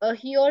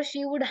he or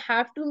she would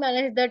have to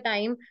manage the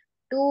time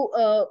to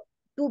uh,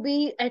 to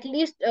be at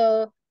least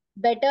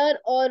better,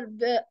 or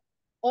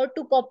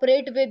to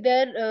cooperate with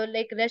their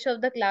rest of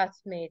the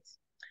classmates.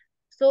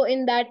 So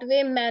in that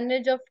way,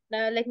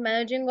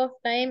 managing of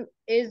time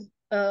is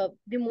the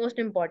most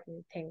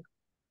important thing.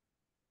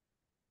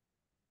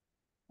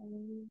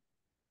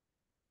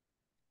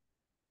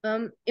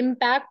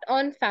 Impact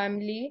on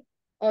family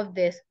of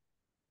this.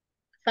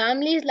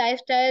 Family's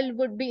lifestyle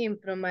would be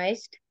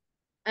improvised,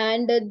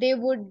 and they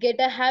would get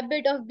a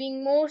habit of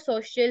being more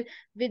social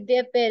with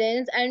their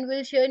parents and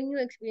will share new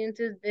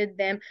experiences with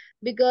them,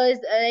 because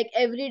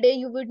every day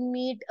you would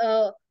meet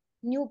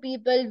new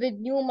people with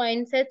new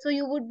mindsets, so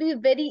you would be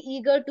very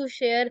eager to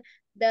share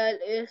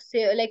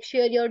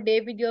share your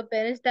day with your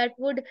parents. That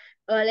would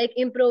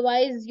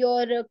improvise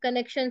your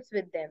connections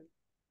with them.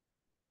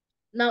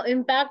 Now,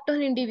 impact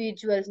on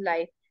individual's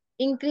life,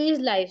 increase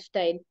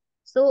lifestyle.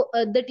 So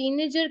the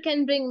teenager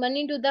can bring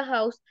money to the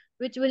house,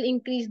 which will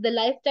increase the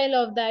lifestyle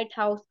of that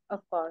house,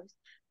 of course.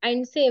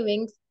 And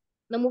savings.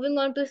 Now, moving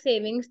on to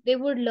savings, they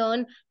would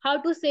learn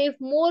how to save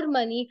more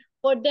money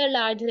for their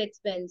larger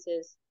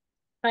expenses.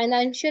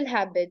 Financial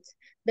habits.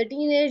 The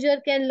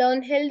teenager can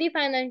learn healthy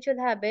financial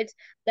habits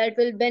that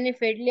will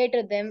benefit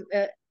later them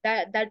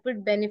that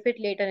would benefit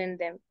later in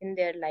them in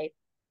their life.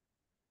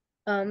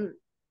 um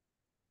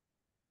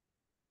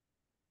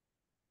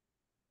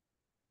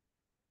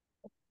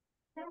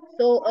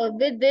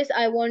with this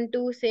I want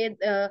to say,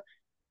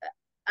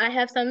 I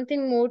have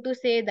something more to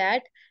say,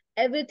 that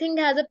everything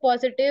has a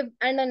positive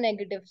and a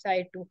negative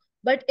side too.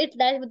 But it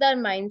lies with our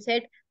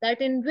mindset,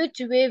 that in which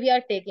way we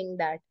are taking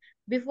that.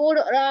 Before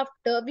or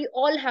after, we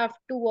all have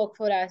to work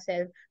for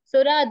ourselves.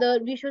 So rather,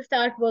 we should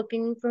start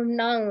working from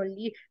now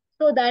only,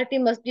 so that we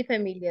must be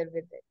familiar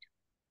with it.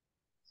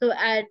 So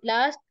at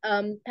last,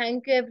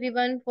 thank you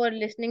everyone for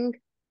listening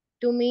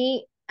to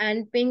me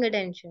and paying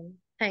attention.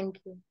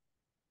 Thank you.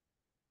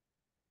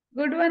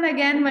 Good one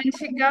again,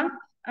 Vanshika.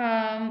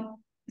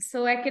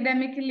 So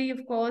academically,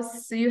 of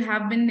course, you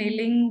have been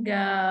nailing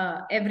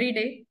every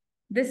day.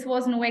 This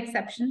was no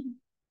exception.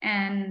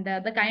 And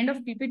the kind of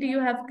PPT you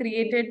have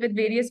created with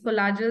various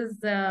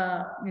collages,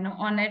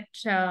 on it,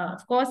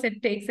 of course,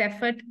 it takes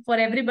effort for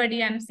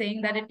everybody. I'm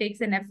saying that it takes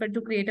an effort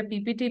to create a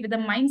PPT with the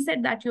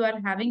mindset that you are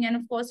having. And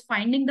of course,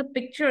 finding the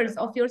pictures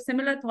of your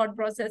similar thought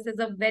process is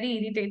a very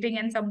irritating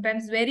and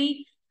sometimes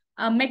very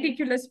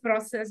meticulous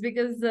process,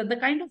 because the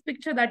kind of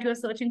picture that you're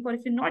searching for,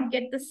 if you not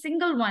get the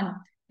single one,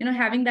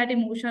 having that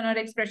emotion or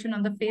expression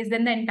on the face,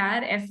 then the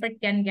entire effort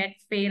can get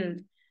failed.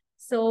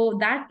 So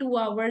that 2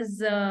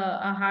 hours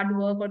hard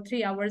work or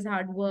 3 hours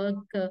hard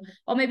work,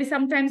 or maybe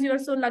sometimes you're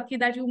so lucky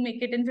that you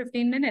make it in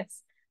 15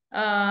 minutes.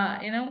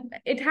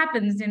 It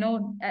happens,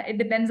 it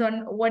depends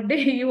on what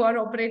day you are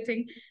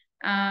operating.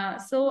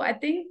 So I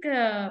think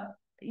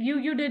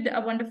you did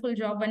a wonderful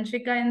job,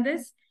 Vanshika, in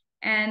this.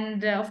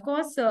 And of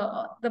course,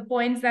 the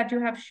points that you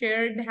have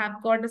shared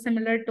have got a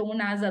similar tone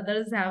as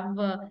others have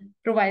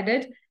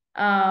provided.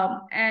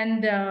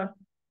 And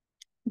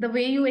the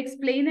way you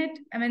explain it,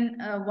 I mean,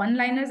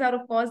 one-liners are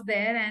of course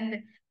there.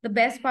 And the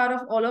best part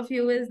of all of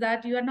you is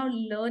that you are now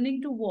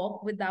learning to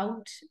walk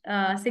without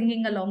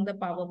singing along the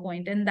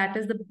PowerPoint. And that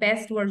is the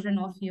best version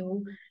of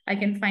you I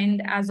can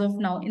find as of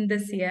now in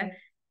this year.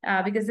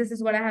 Because this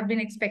is what I have been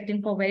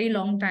expecting for a very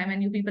long time,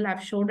 and you people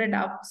have showed it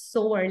up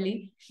so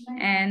early.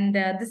 And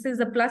this is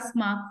a plus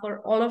mark for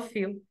all of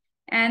you.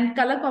 And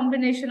color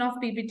combination of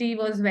PPT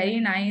was very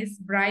nice,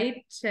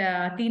 bright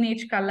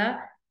teenage color.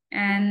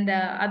 And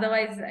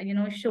otherwise,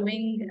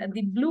 showing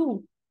the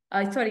blue.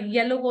 Sorry,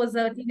 yellow was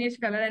a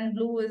teenage color, and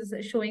blue is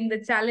showing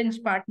the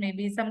challenge part,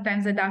 maybe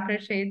sometimes the darker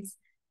shades.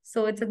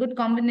 So it's a good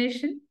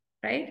combination,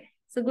 right?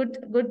 So good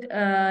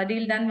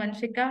deal done,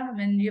 Vanshika. I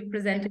mean, you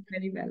presented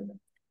very well.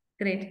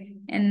 Great.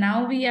 And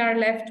now we are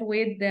left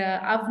with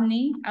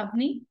Avni.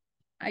 Avni,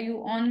 are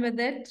you on with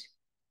it?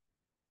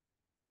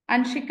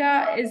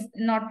 Anshika is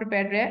not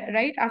prepared,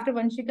 right? After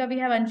Vanshika, we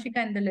have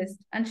Anshika in the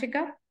list.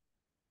 Anshika?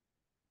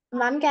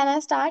 Ma'am, can I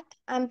start?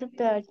 I'm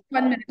prepared.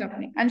 1 minute,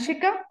 Avni.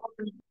 Anshika?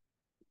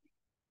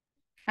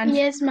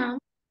 Yes, ma'am.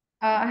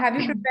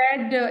 Have you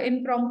prepared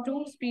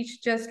impromptu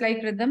speech just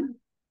like rhythm?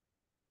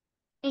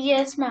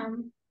 Yes,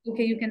 ma'am.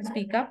 Okay, you can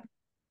speak up.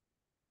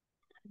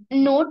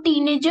 No,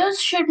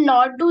 teenagers should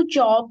not do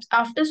jobs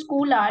after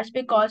school hours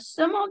because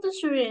some of the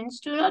students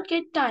do not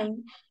get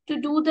time to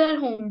do their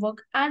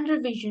homework and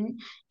revision,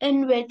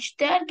 in which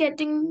they are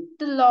getting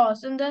the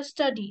loss in their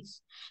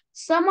studies.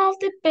 Some of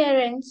the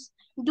parents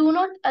do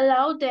not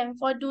allow them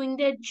for doing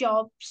their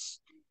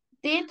jobs.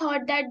 They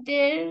thought that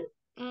their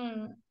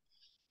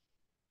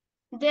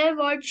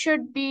work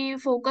should be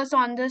focused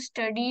on the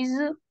studies.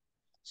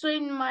 So,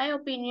 in my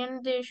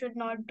opinion, they should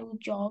not do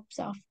jobs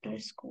after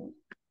school.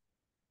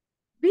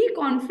 Be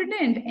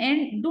confident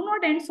and do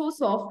not end so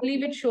softly,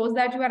 which shows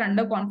that you are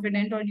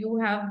underconfident or you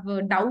have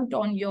doubt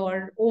on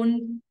your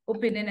own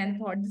opinion and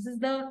thought. This is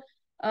the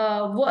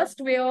worst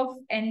way of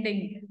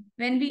ending.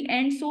 When we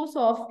end so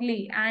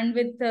softly and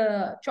with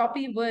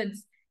choppy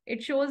words,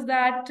 it shows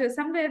that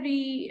somewhere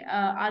we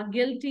are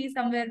guilty,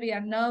 somewhere we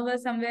are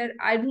nervous, somewhere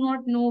I do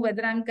not know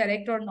whether I'm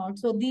correct or not.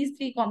 So these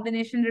three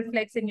combination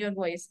reflects in your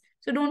voice.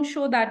 So don't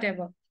show that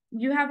ever.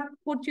 You have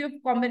put your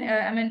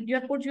you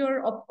have put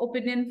your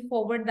opinion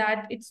forward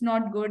that it's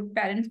not good,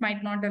 parents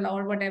might not allow,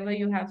 or whatever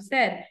you have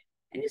said,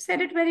 and you said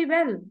it very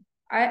well.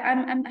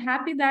 I'm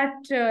happy that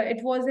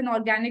it was an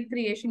organic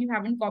creation. You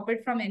haven't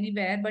copied from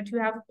anywhere, but you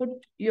have put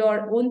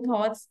your own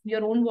thoughts,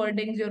 your own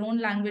wordings, your own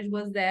language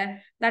was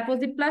there. That was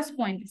the plus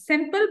point.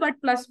 Simple but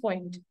plus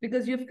point,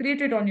 because you've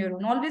created on your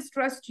own. Always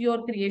trust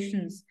your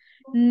creations.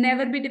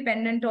 Never be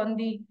dependent on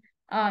the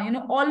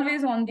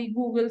always on the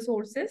Google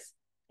sources.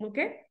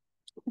 Okay.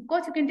 Of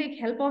course, you can take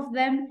help of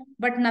them,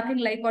 but nothing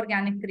like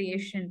organic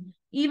creation.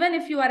 Even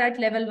if you are at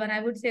level 1,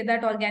 I would say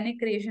that organic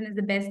creation is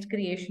the best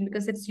creation,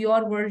 because it's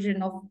your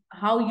version of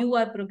how you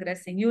are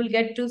progressing. You will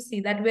get to see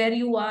that where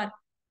you are,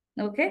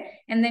 okay?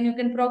 And then you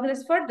can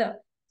progress further.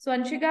 So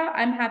Anshika,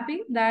 I'm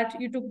happy that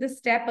you took this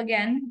step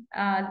again,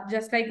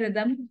 just like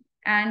rhythm,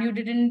 and you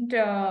didn't,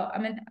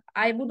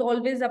 I would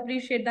always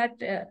appreciate that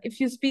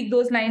if you speak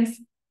those lines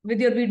with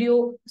your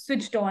video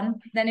switched on,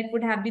 then it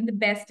would have been the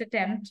best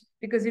attempt,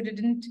 because you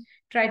didn't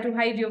try to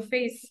hide your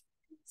face.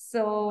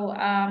 So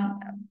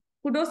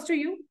kudos to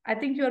you. I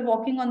think you are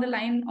walking on the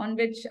line on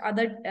which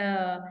other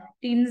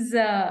teens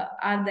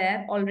are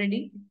there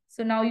already.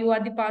 So now you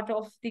are the part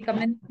of the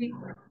community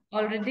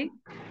already.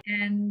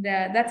 And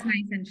that's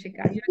nice,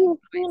 Anshika. You Excuse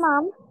are me,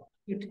 ma'am.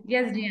 good.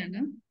 Yes,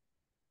 Diana.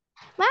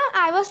 Ma'am,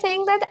 I was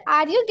saying that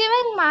are you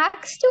giving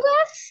marks to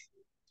us?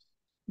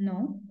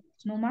 No,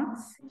 no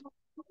marks.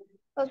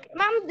 Okay,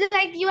 ma'am,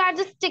 like you are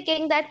just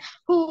checking that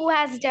who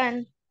has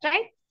done,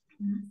 right?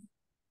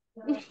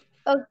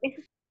 Okay.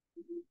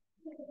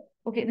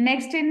 Okay,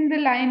 next in the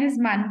line is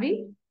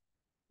Manvi.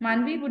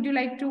 Manvi, would you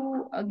like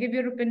to give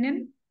your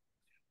opinion?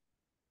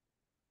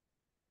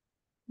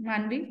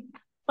 Manvi?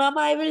 Mom,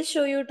 I will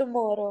show you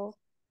tomorrow.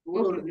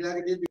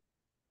 Okay.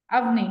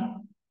 Avni.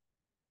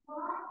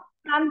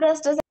 I'm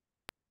just a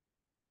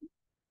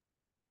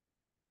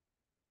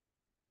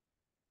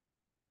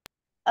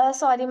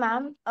sorry,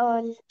 ma'am.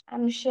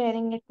 I'm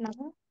sharing it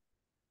now.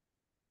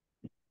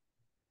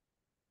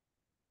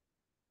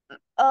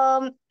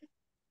 Um,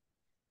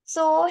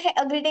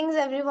 greetings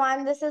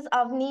everyone. This is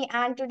Avni,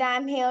 and today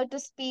I'm here to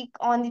speak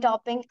on the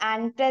topic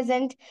and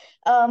present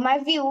my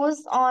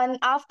views on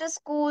after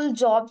school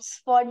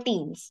jobs for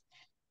teens.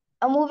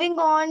 Moving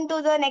on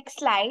to the next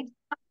slide.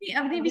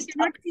 Avni, we This, uh,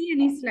 cannot see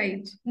any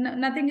slide. No,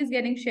 nothing is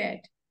getting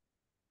shared.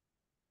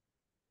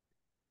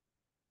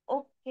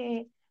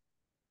 okay.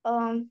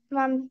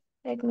 Ma'am,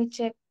 let me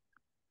check.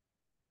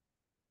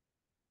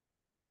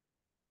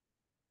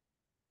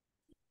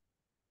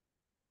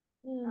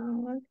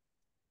 Lord.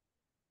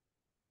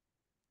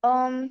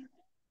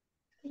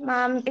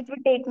 Ma'am, it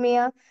will take me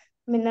a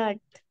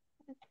minute.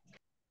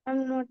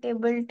 I'm not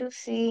able to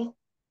see.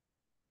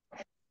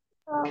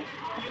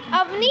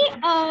 Avni,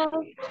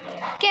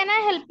 can I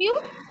help you?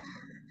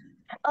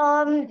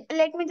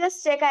 Let me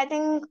just check. I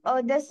think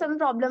there's some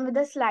problem with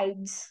the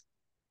slides.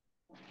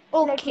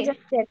 Let me Okay. just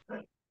check.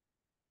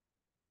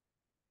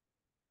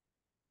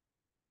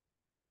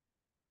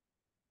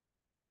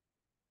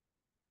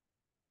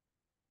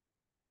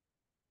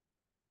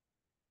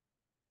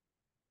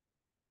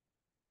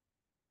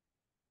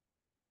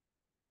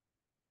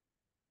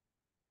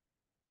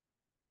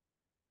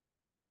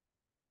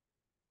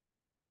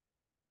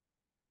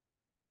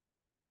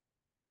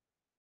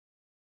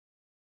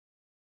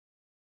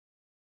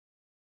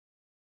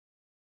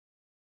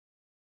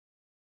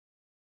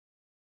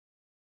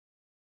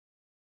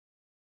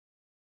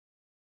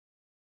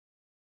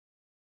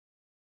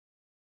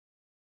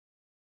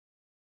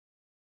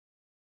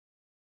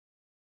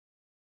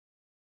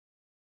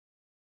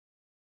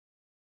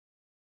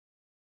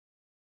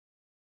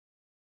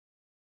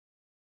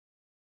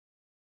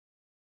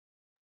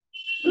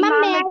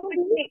 Ma'am, may Ma'am, I it would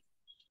read? take,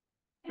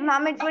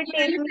 ma'am, it would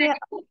take me,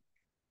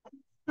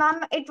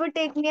 ma'am, it would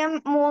take me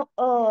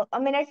a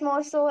minute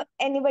more, so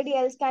anybody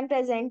else can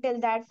present till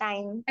that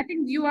time. I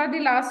think you are the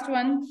last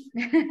one.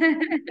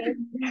 Okay.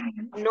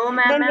 No,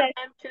 ma'am, Then ma'am,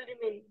 I'm still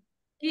remaining.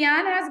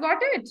 Kian has got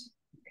it.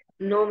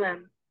 No,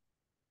 ma'am.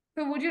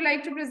 So would you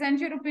like to present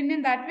your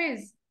opinion that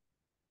ways?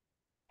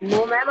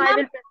 No, ma'am, I Ma'am,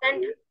 will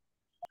present.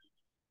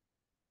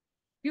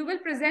 You will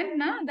present,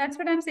 na? That's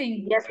what I'm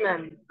saying. Yes,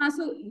 ma'am.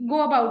 So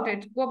go about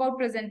it. Go about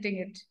presenting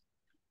it.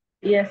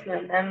 Yes,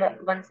 ma'am.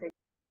 One second.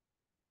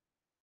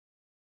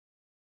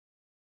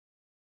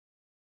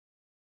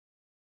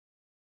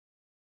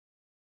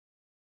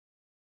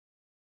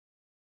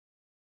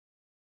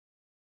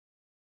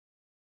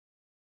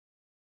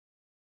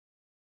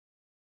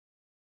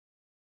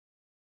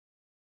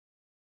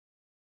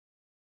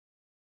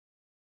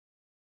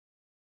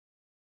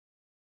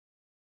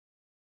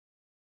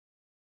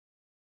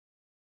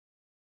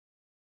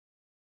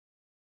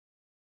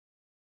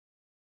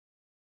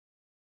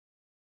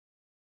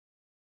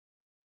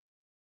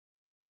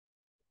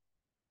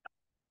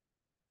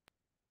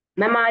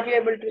 Ma'am, are you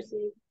able to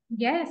see?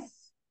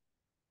 Yes,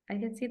 I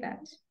can see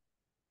that.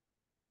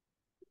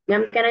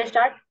 Ma'am, can I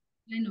start?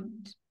 I know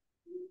it.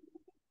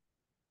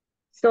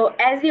 So,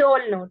 as you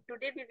all know,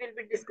 today we will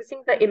be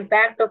discussing the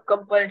impact of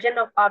compulsion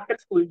of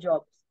after-school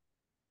jobs.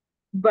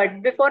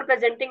 But before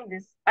presenting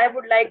this, I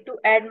would like to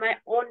add my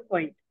own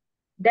point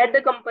that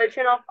the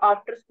compulsion of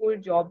after-school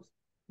jobs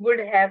would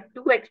have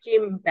two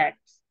extreme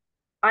impacts,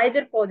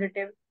 either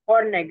positive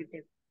or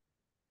negative.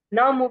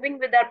 Now, moving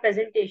with our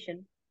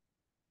presentation,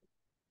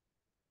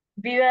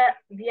 we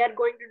are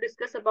going to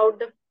discuss about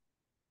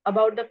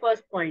the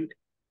first point.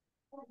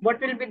 What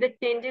will be the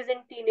changes in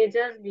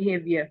teenagers'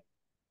 behavior?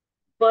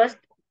 First,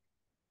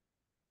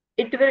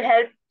 it will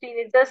help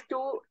teenagers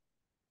to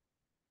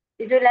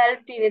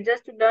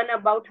learn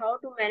about how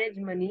to manage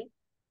money,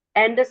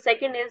 and the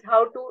second is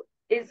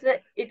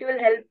it will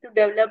help to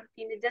develop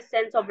teenagers'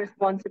 sense of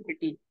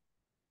responsibility.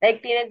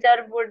 Like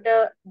teenager would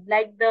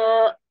like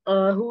the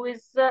who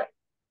is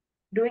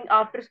doing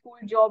after school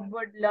job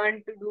would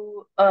learn to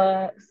do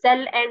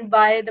sell and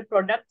buy the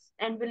products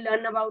and will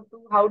learn about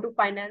how to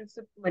finance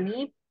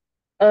money,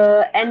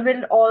 and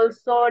will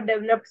also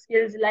develop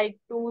skills like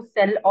to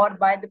sell or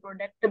buy the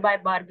product by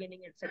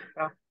bargaining,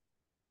 etc.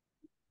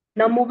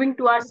 Now moving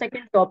to our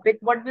second topic,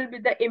 what will be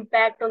the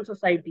impact on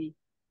society?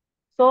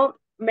 So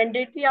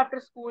mandatory after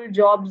school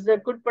jobs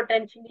could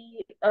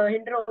potentially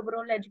hinder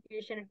overall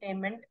education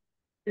attainment.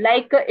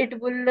 Like it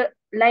will,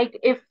 like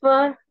if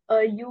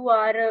you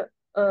are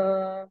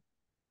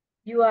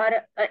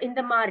in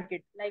the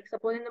market, like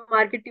suppose in the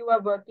market you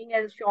are working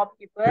as a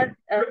shopkeeper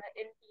in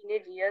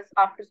teenage years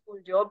after school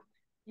job,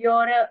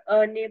 your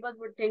neighbors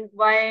would think,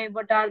 why,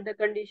 what are the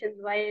conditions,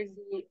 why is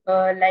he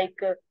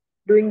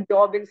doing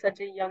job in such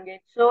a young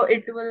age? So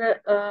it will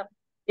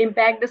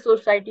impact the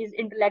society's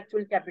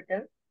intellectual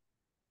capital.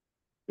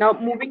 Now,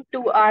 moving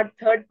to our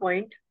third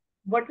point,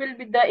 what will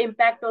be the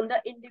impact on the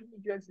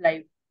individual's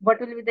life? What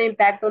will be the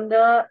impact on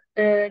the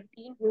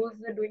teen who's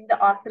doing the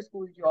after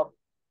school job?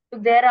 So,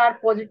 there are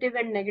positive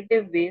and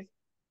negative ways.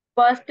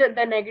 First,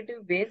 the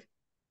negative ways,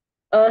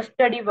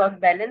 study work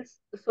balance.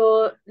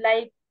 So,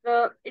 it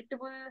will, it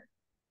will,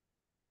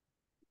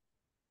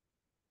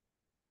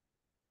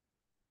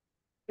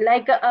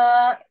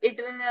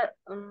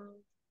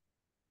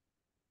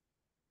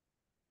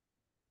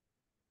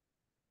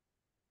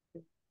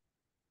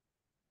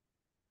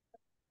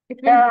 It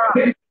will uh,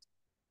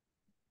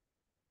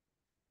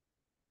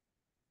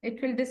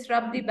 it will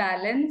disrupt the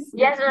balance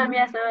yes, ma'am,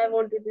 between. yes, ma'am, I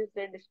wanted to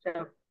say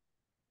disturb.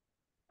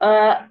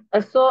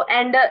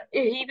 And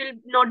he will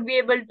not be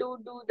able to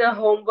do the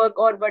homework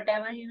or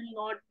whatever. He will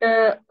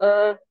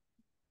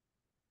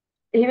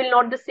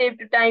not the save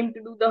the time to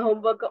do the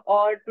homework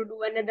or to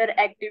do another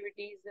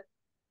activities.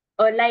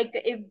 Like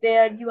if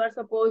there you are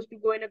supposed to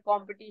go in a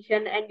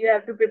competition and you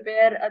have to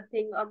prepare a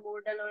thing, a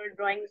model or a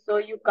drawing, so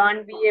you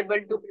can't be able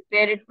to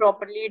prepare it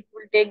properly. It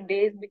will take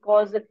days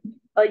because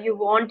you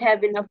won't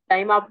have enough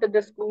time after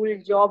the school,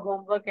 job,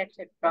 homework,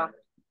 etc.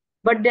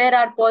 But there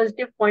are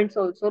positive points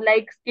also,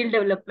 like skill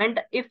development.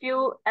 If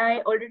you, I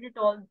already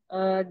told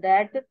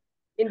that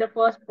in the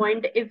first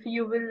point, if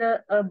you will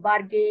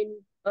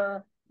bargain,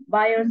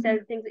 buy or sell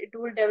things, it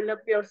will develop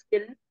your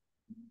skill.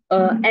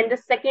 And the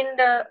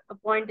second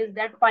point is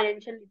that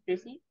financial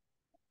literacy.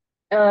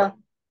 Uh,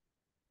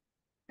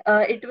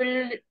 it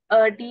will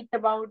teach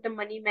about the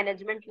money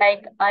management,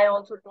 like I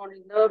also told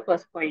in the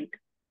first point.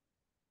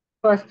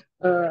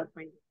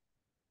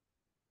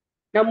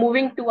 Now,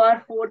 moving to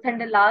our fourth and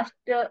the last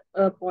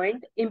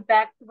point,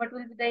 impact. What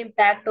will be the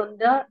impact on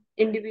the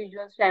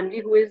individual's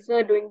family who is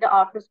doing the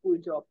after school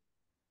job?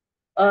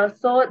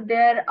 So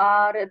there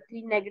are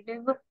three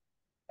negative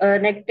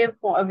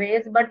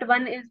ways, but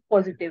one is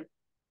positive.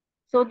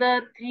 So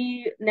the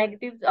three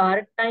negatives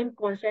are time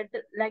constraint.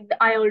 Like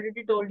I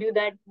already told you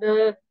that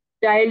the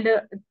child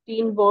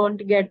teen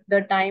won't get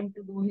the time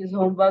to do his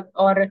homework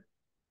or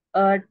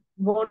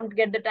won't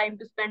get the time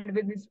to spend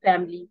with his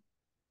family.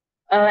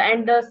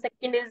 And the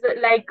second is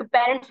like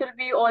parents will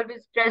be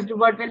always stressed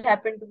what will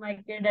happen to my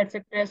kid,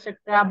 etc., etc.,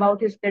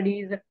 about his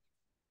studies,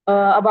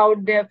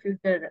 about their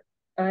future,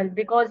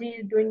 because he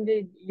is doing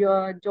the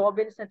job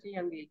in such a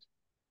young age.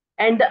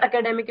 And the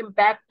academic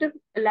impact,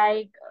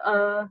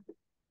 uh,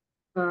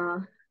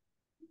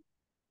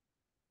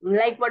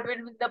 like what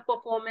will be the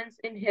performance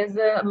in his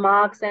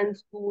marks and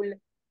school,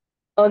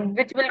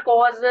 which will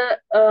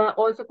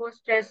also cause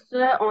stress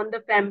on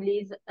the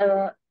families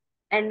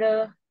and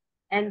uh,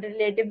 and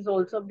relatives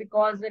also,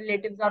 because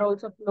relatives are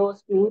also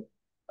close to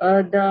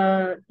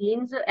the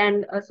teens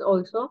and us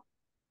also.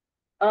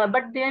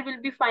 But there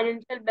will be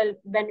financial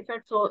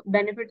benefits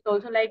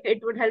also, like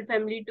it would help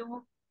family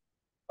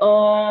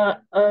uh,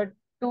 uh,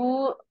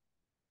 to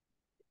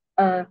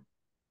uh,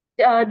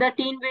 the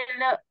teen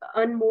will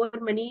earn more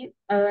money,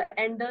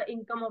 and the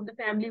income of the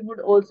family would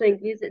also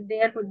increase. Uh,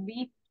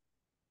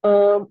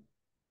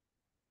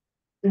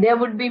 there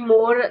would be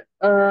more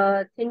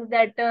things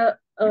that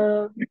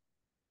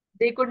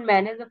they could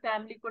manage, the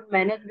family could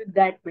manage with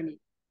that money.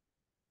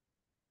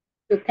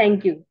 So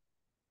thank you.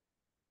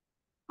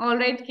 All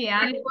right,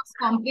 Kian, it was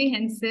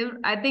comprehensive.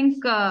 I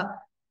think a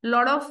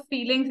lot of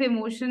feelings,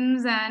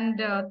 emotions,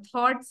 and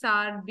thoughts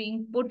are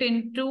being put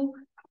into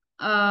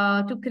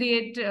to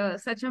create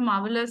such a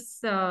marvelous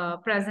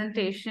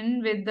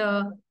presentation with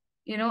the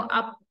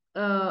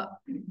uh,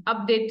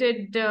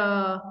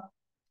 updated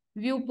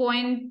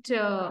viewpoint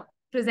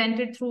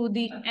presented through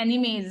the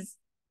animes.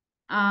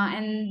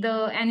 And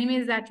the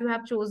animes that you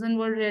have chosen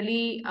were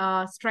really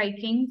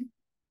striking.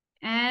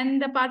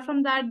 And apart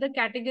from that, the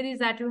categories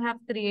that you have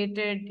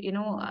created,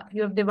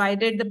 you have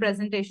divided the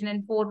presentation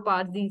in four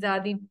parts. These are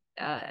the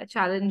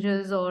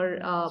challenges or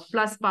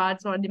plus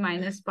parts or the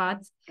minus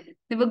parts.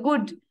 They were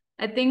good.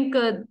 I think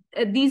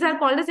these are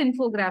called as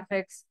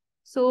infographics.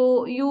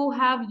 So you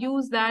have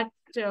used that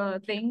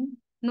thing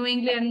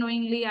knowingly,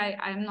 unknowingly,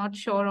 I'm not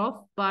sure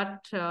of,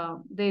 but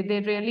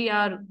they really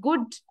are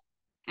good.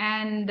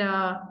 And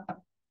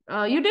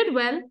you did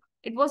well.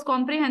 It was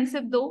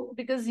comprehensive though,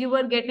 because you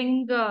were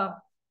getting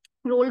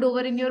rolled over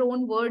in your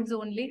own words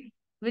only,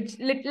 which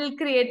little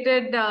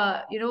created,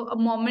 a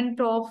moment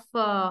of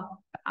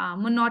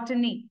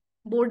monotony,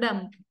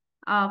 boredom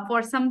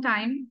for some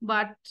time.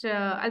 But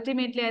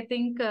ultimately, I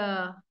think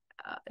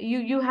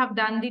you have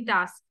done the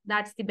task.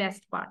 That's the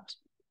best part.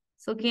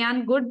 So,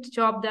 Kian, good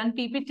job done.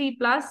 PPT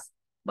plus,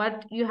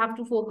 but you have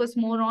to focus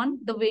more on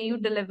the way you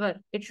deliver.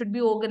 It should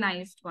be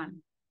organized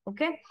one.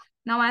 Okay.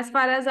 Now, as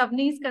far as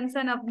Avni is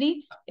concerned,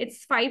 Avni,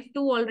 it's 5-2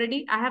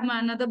 already. I have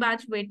another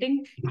batch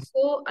waiting.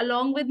 So,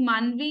 along with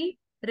Manvi,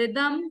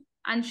 Rhythm,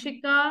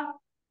 Anshika,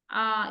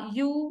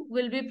 you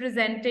will be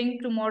presenting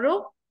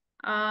tomorrow.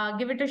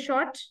 Give it a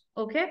shot,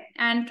 okay?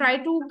 And try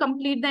to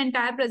complete the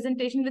entire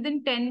presentation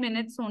within 10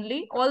 minutes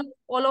only.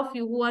 All of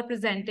you who are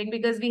presenting,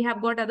 because we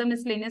have got other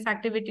miscellaneous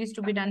activities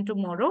to be done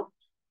tomorrow.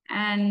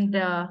 And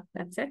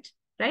that's it,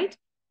 right?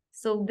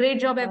 So, great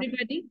job,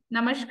 everybody.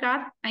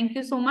 Namaskar. Thank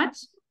you so much.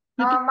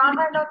 Ma'am,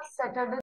 and on Saturday,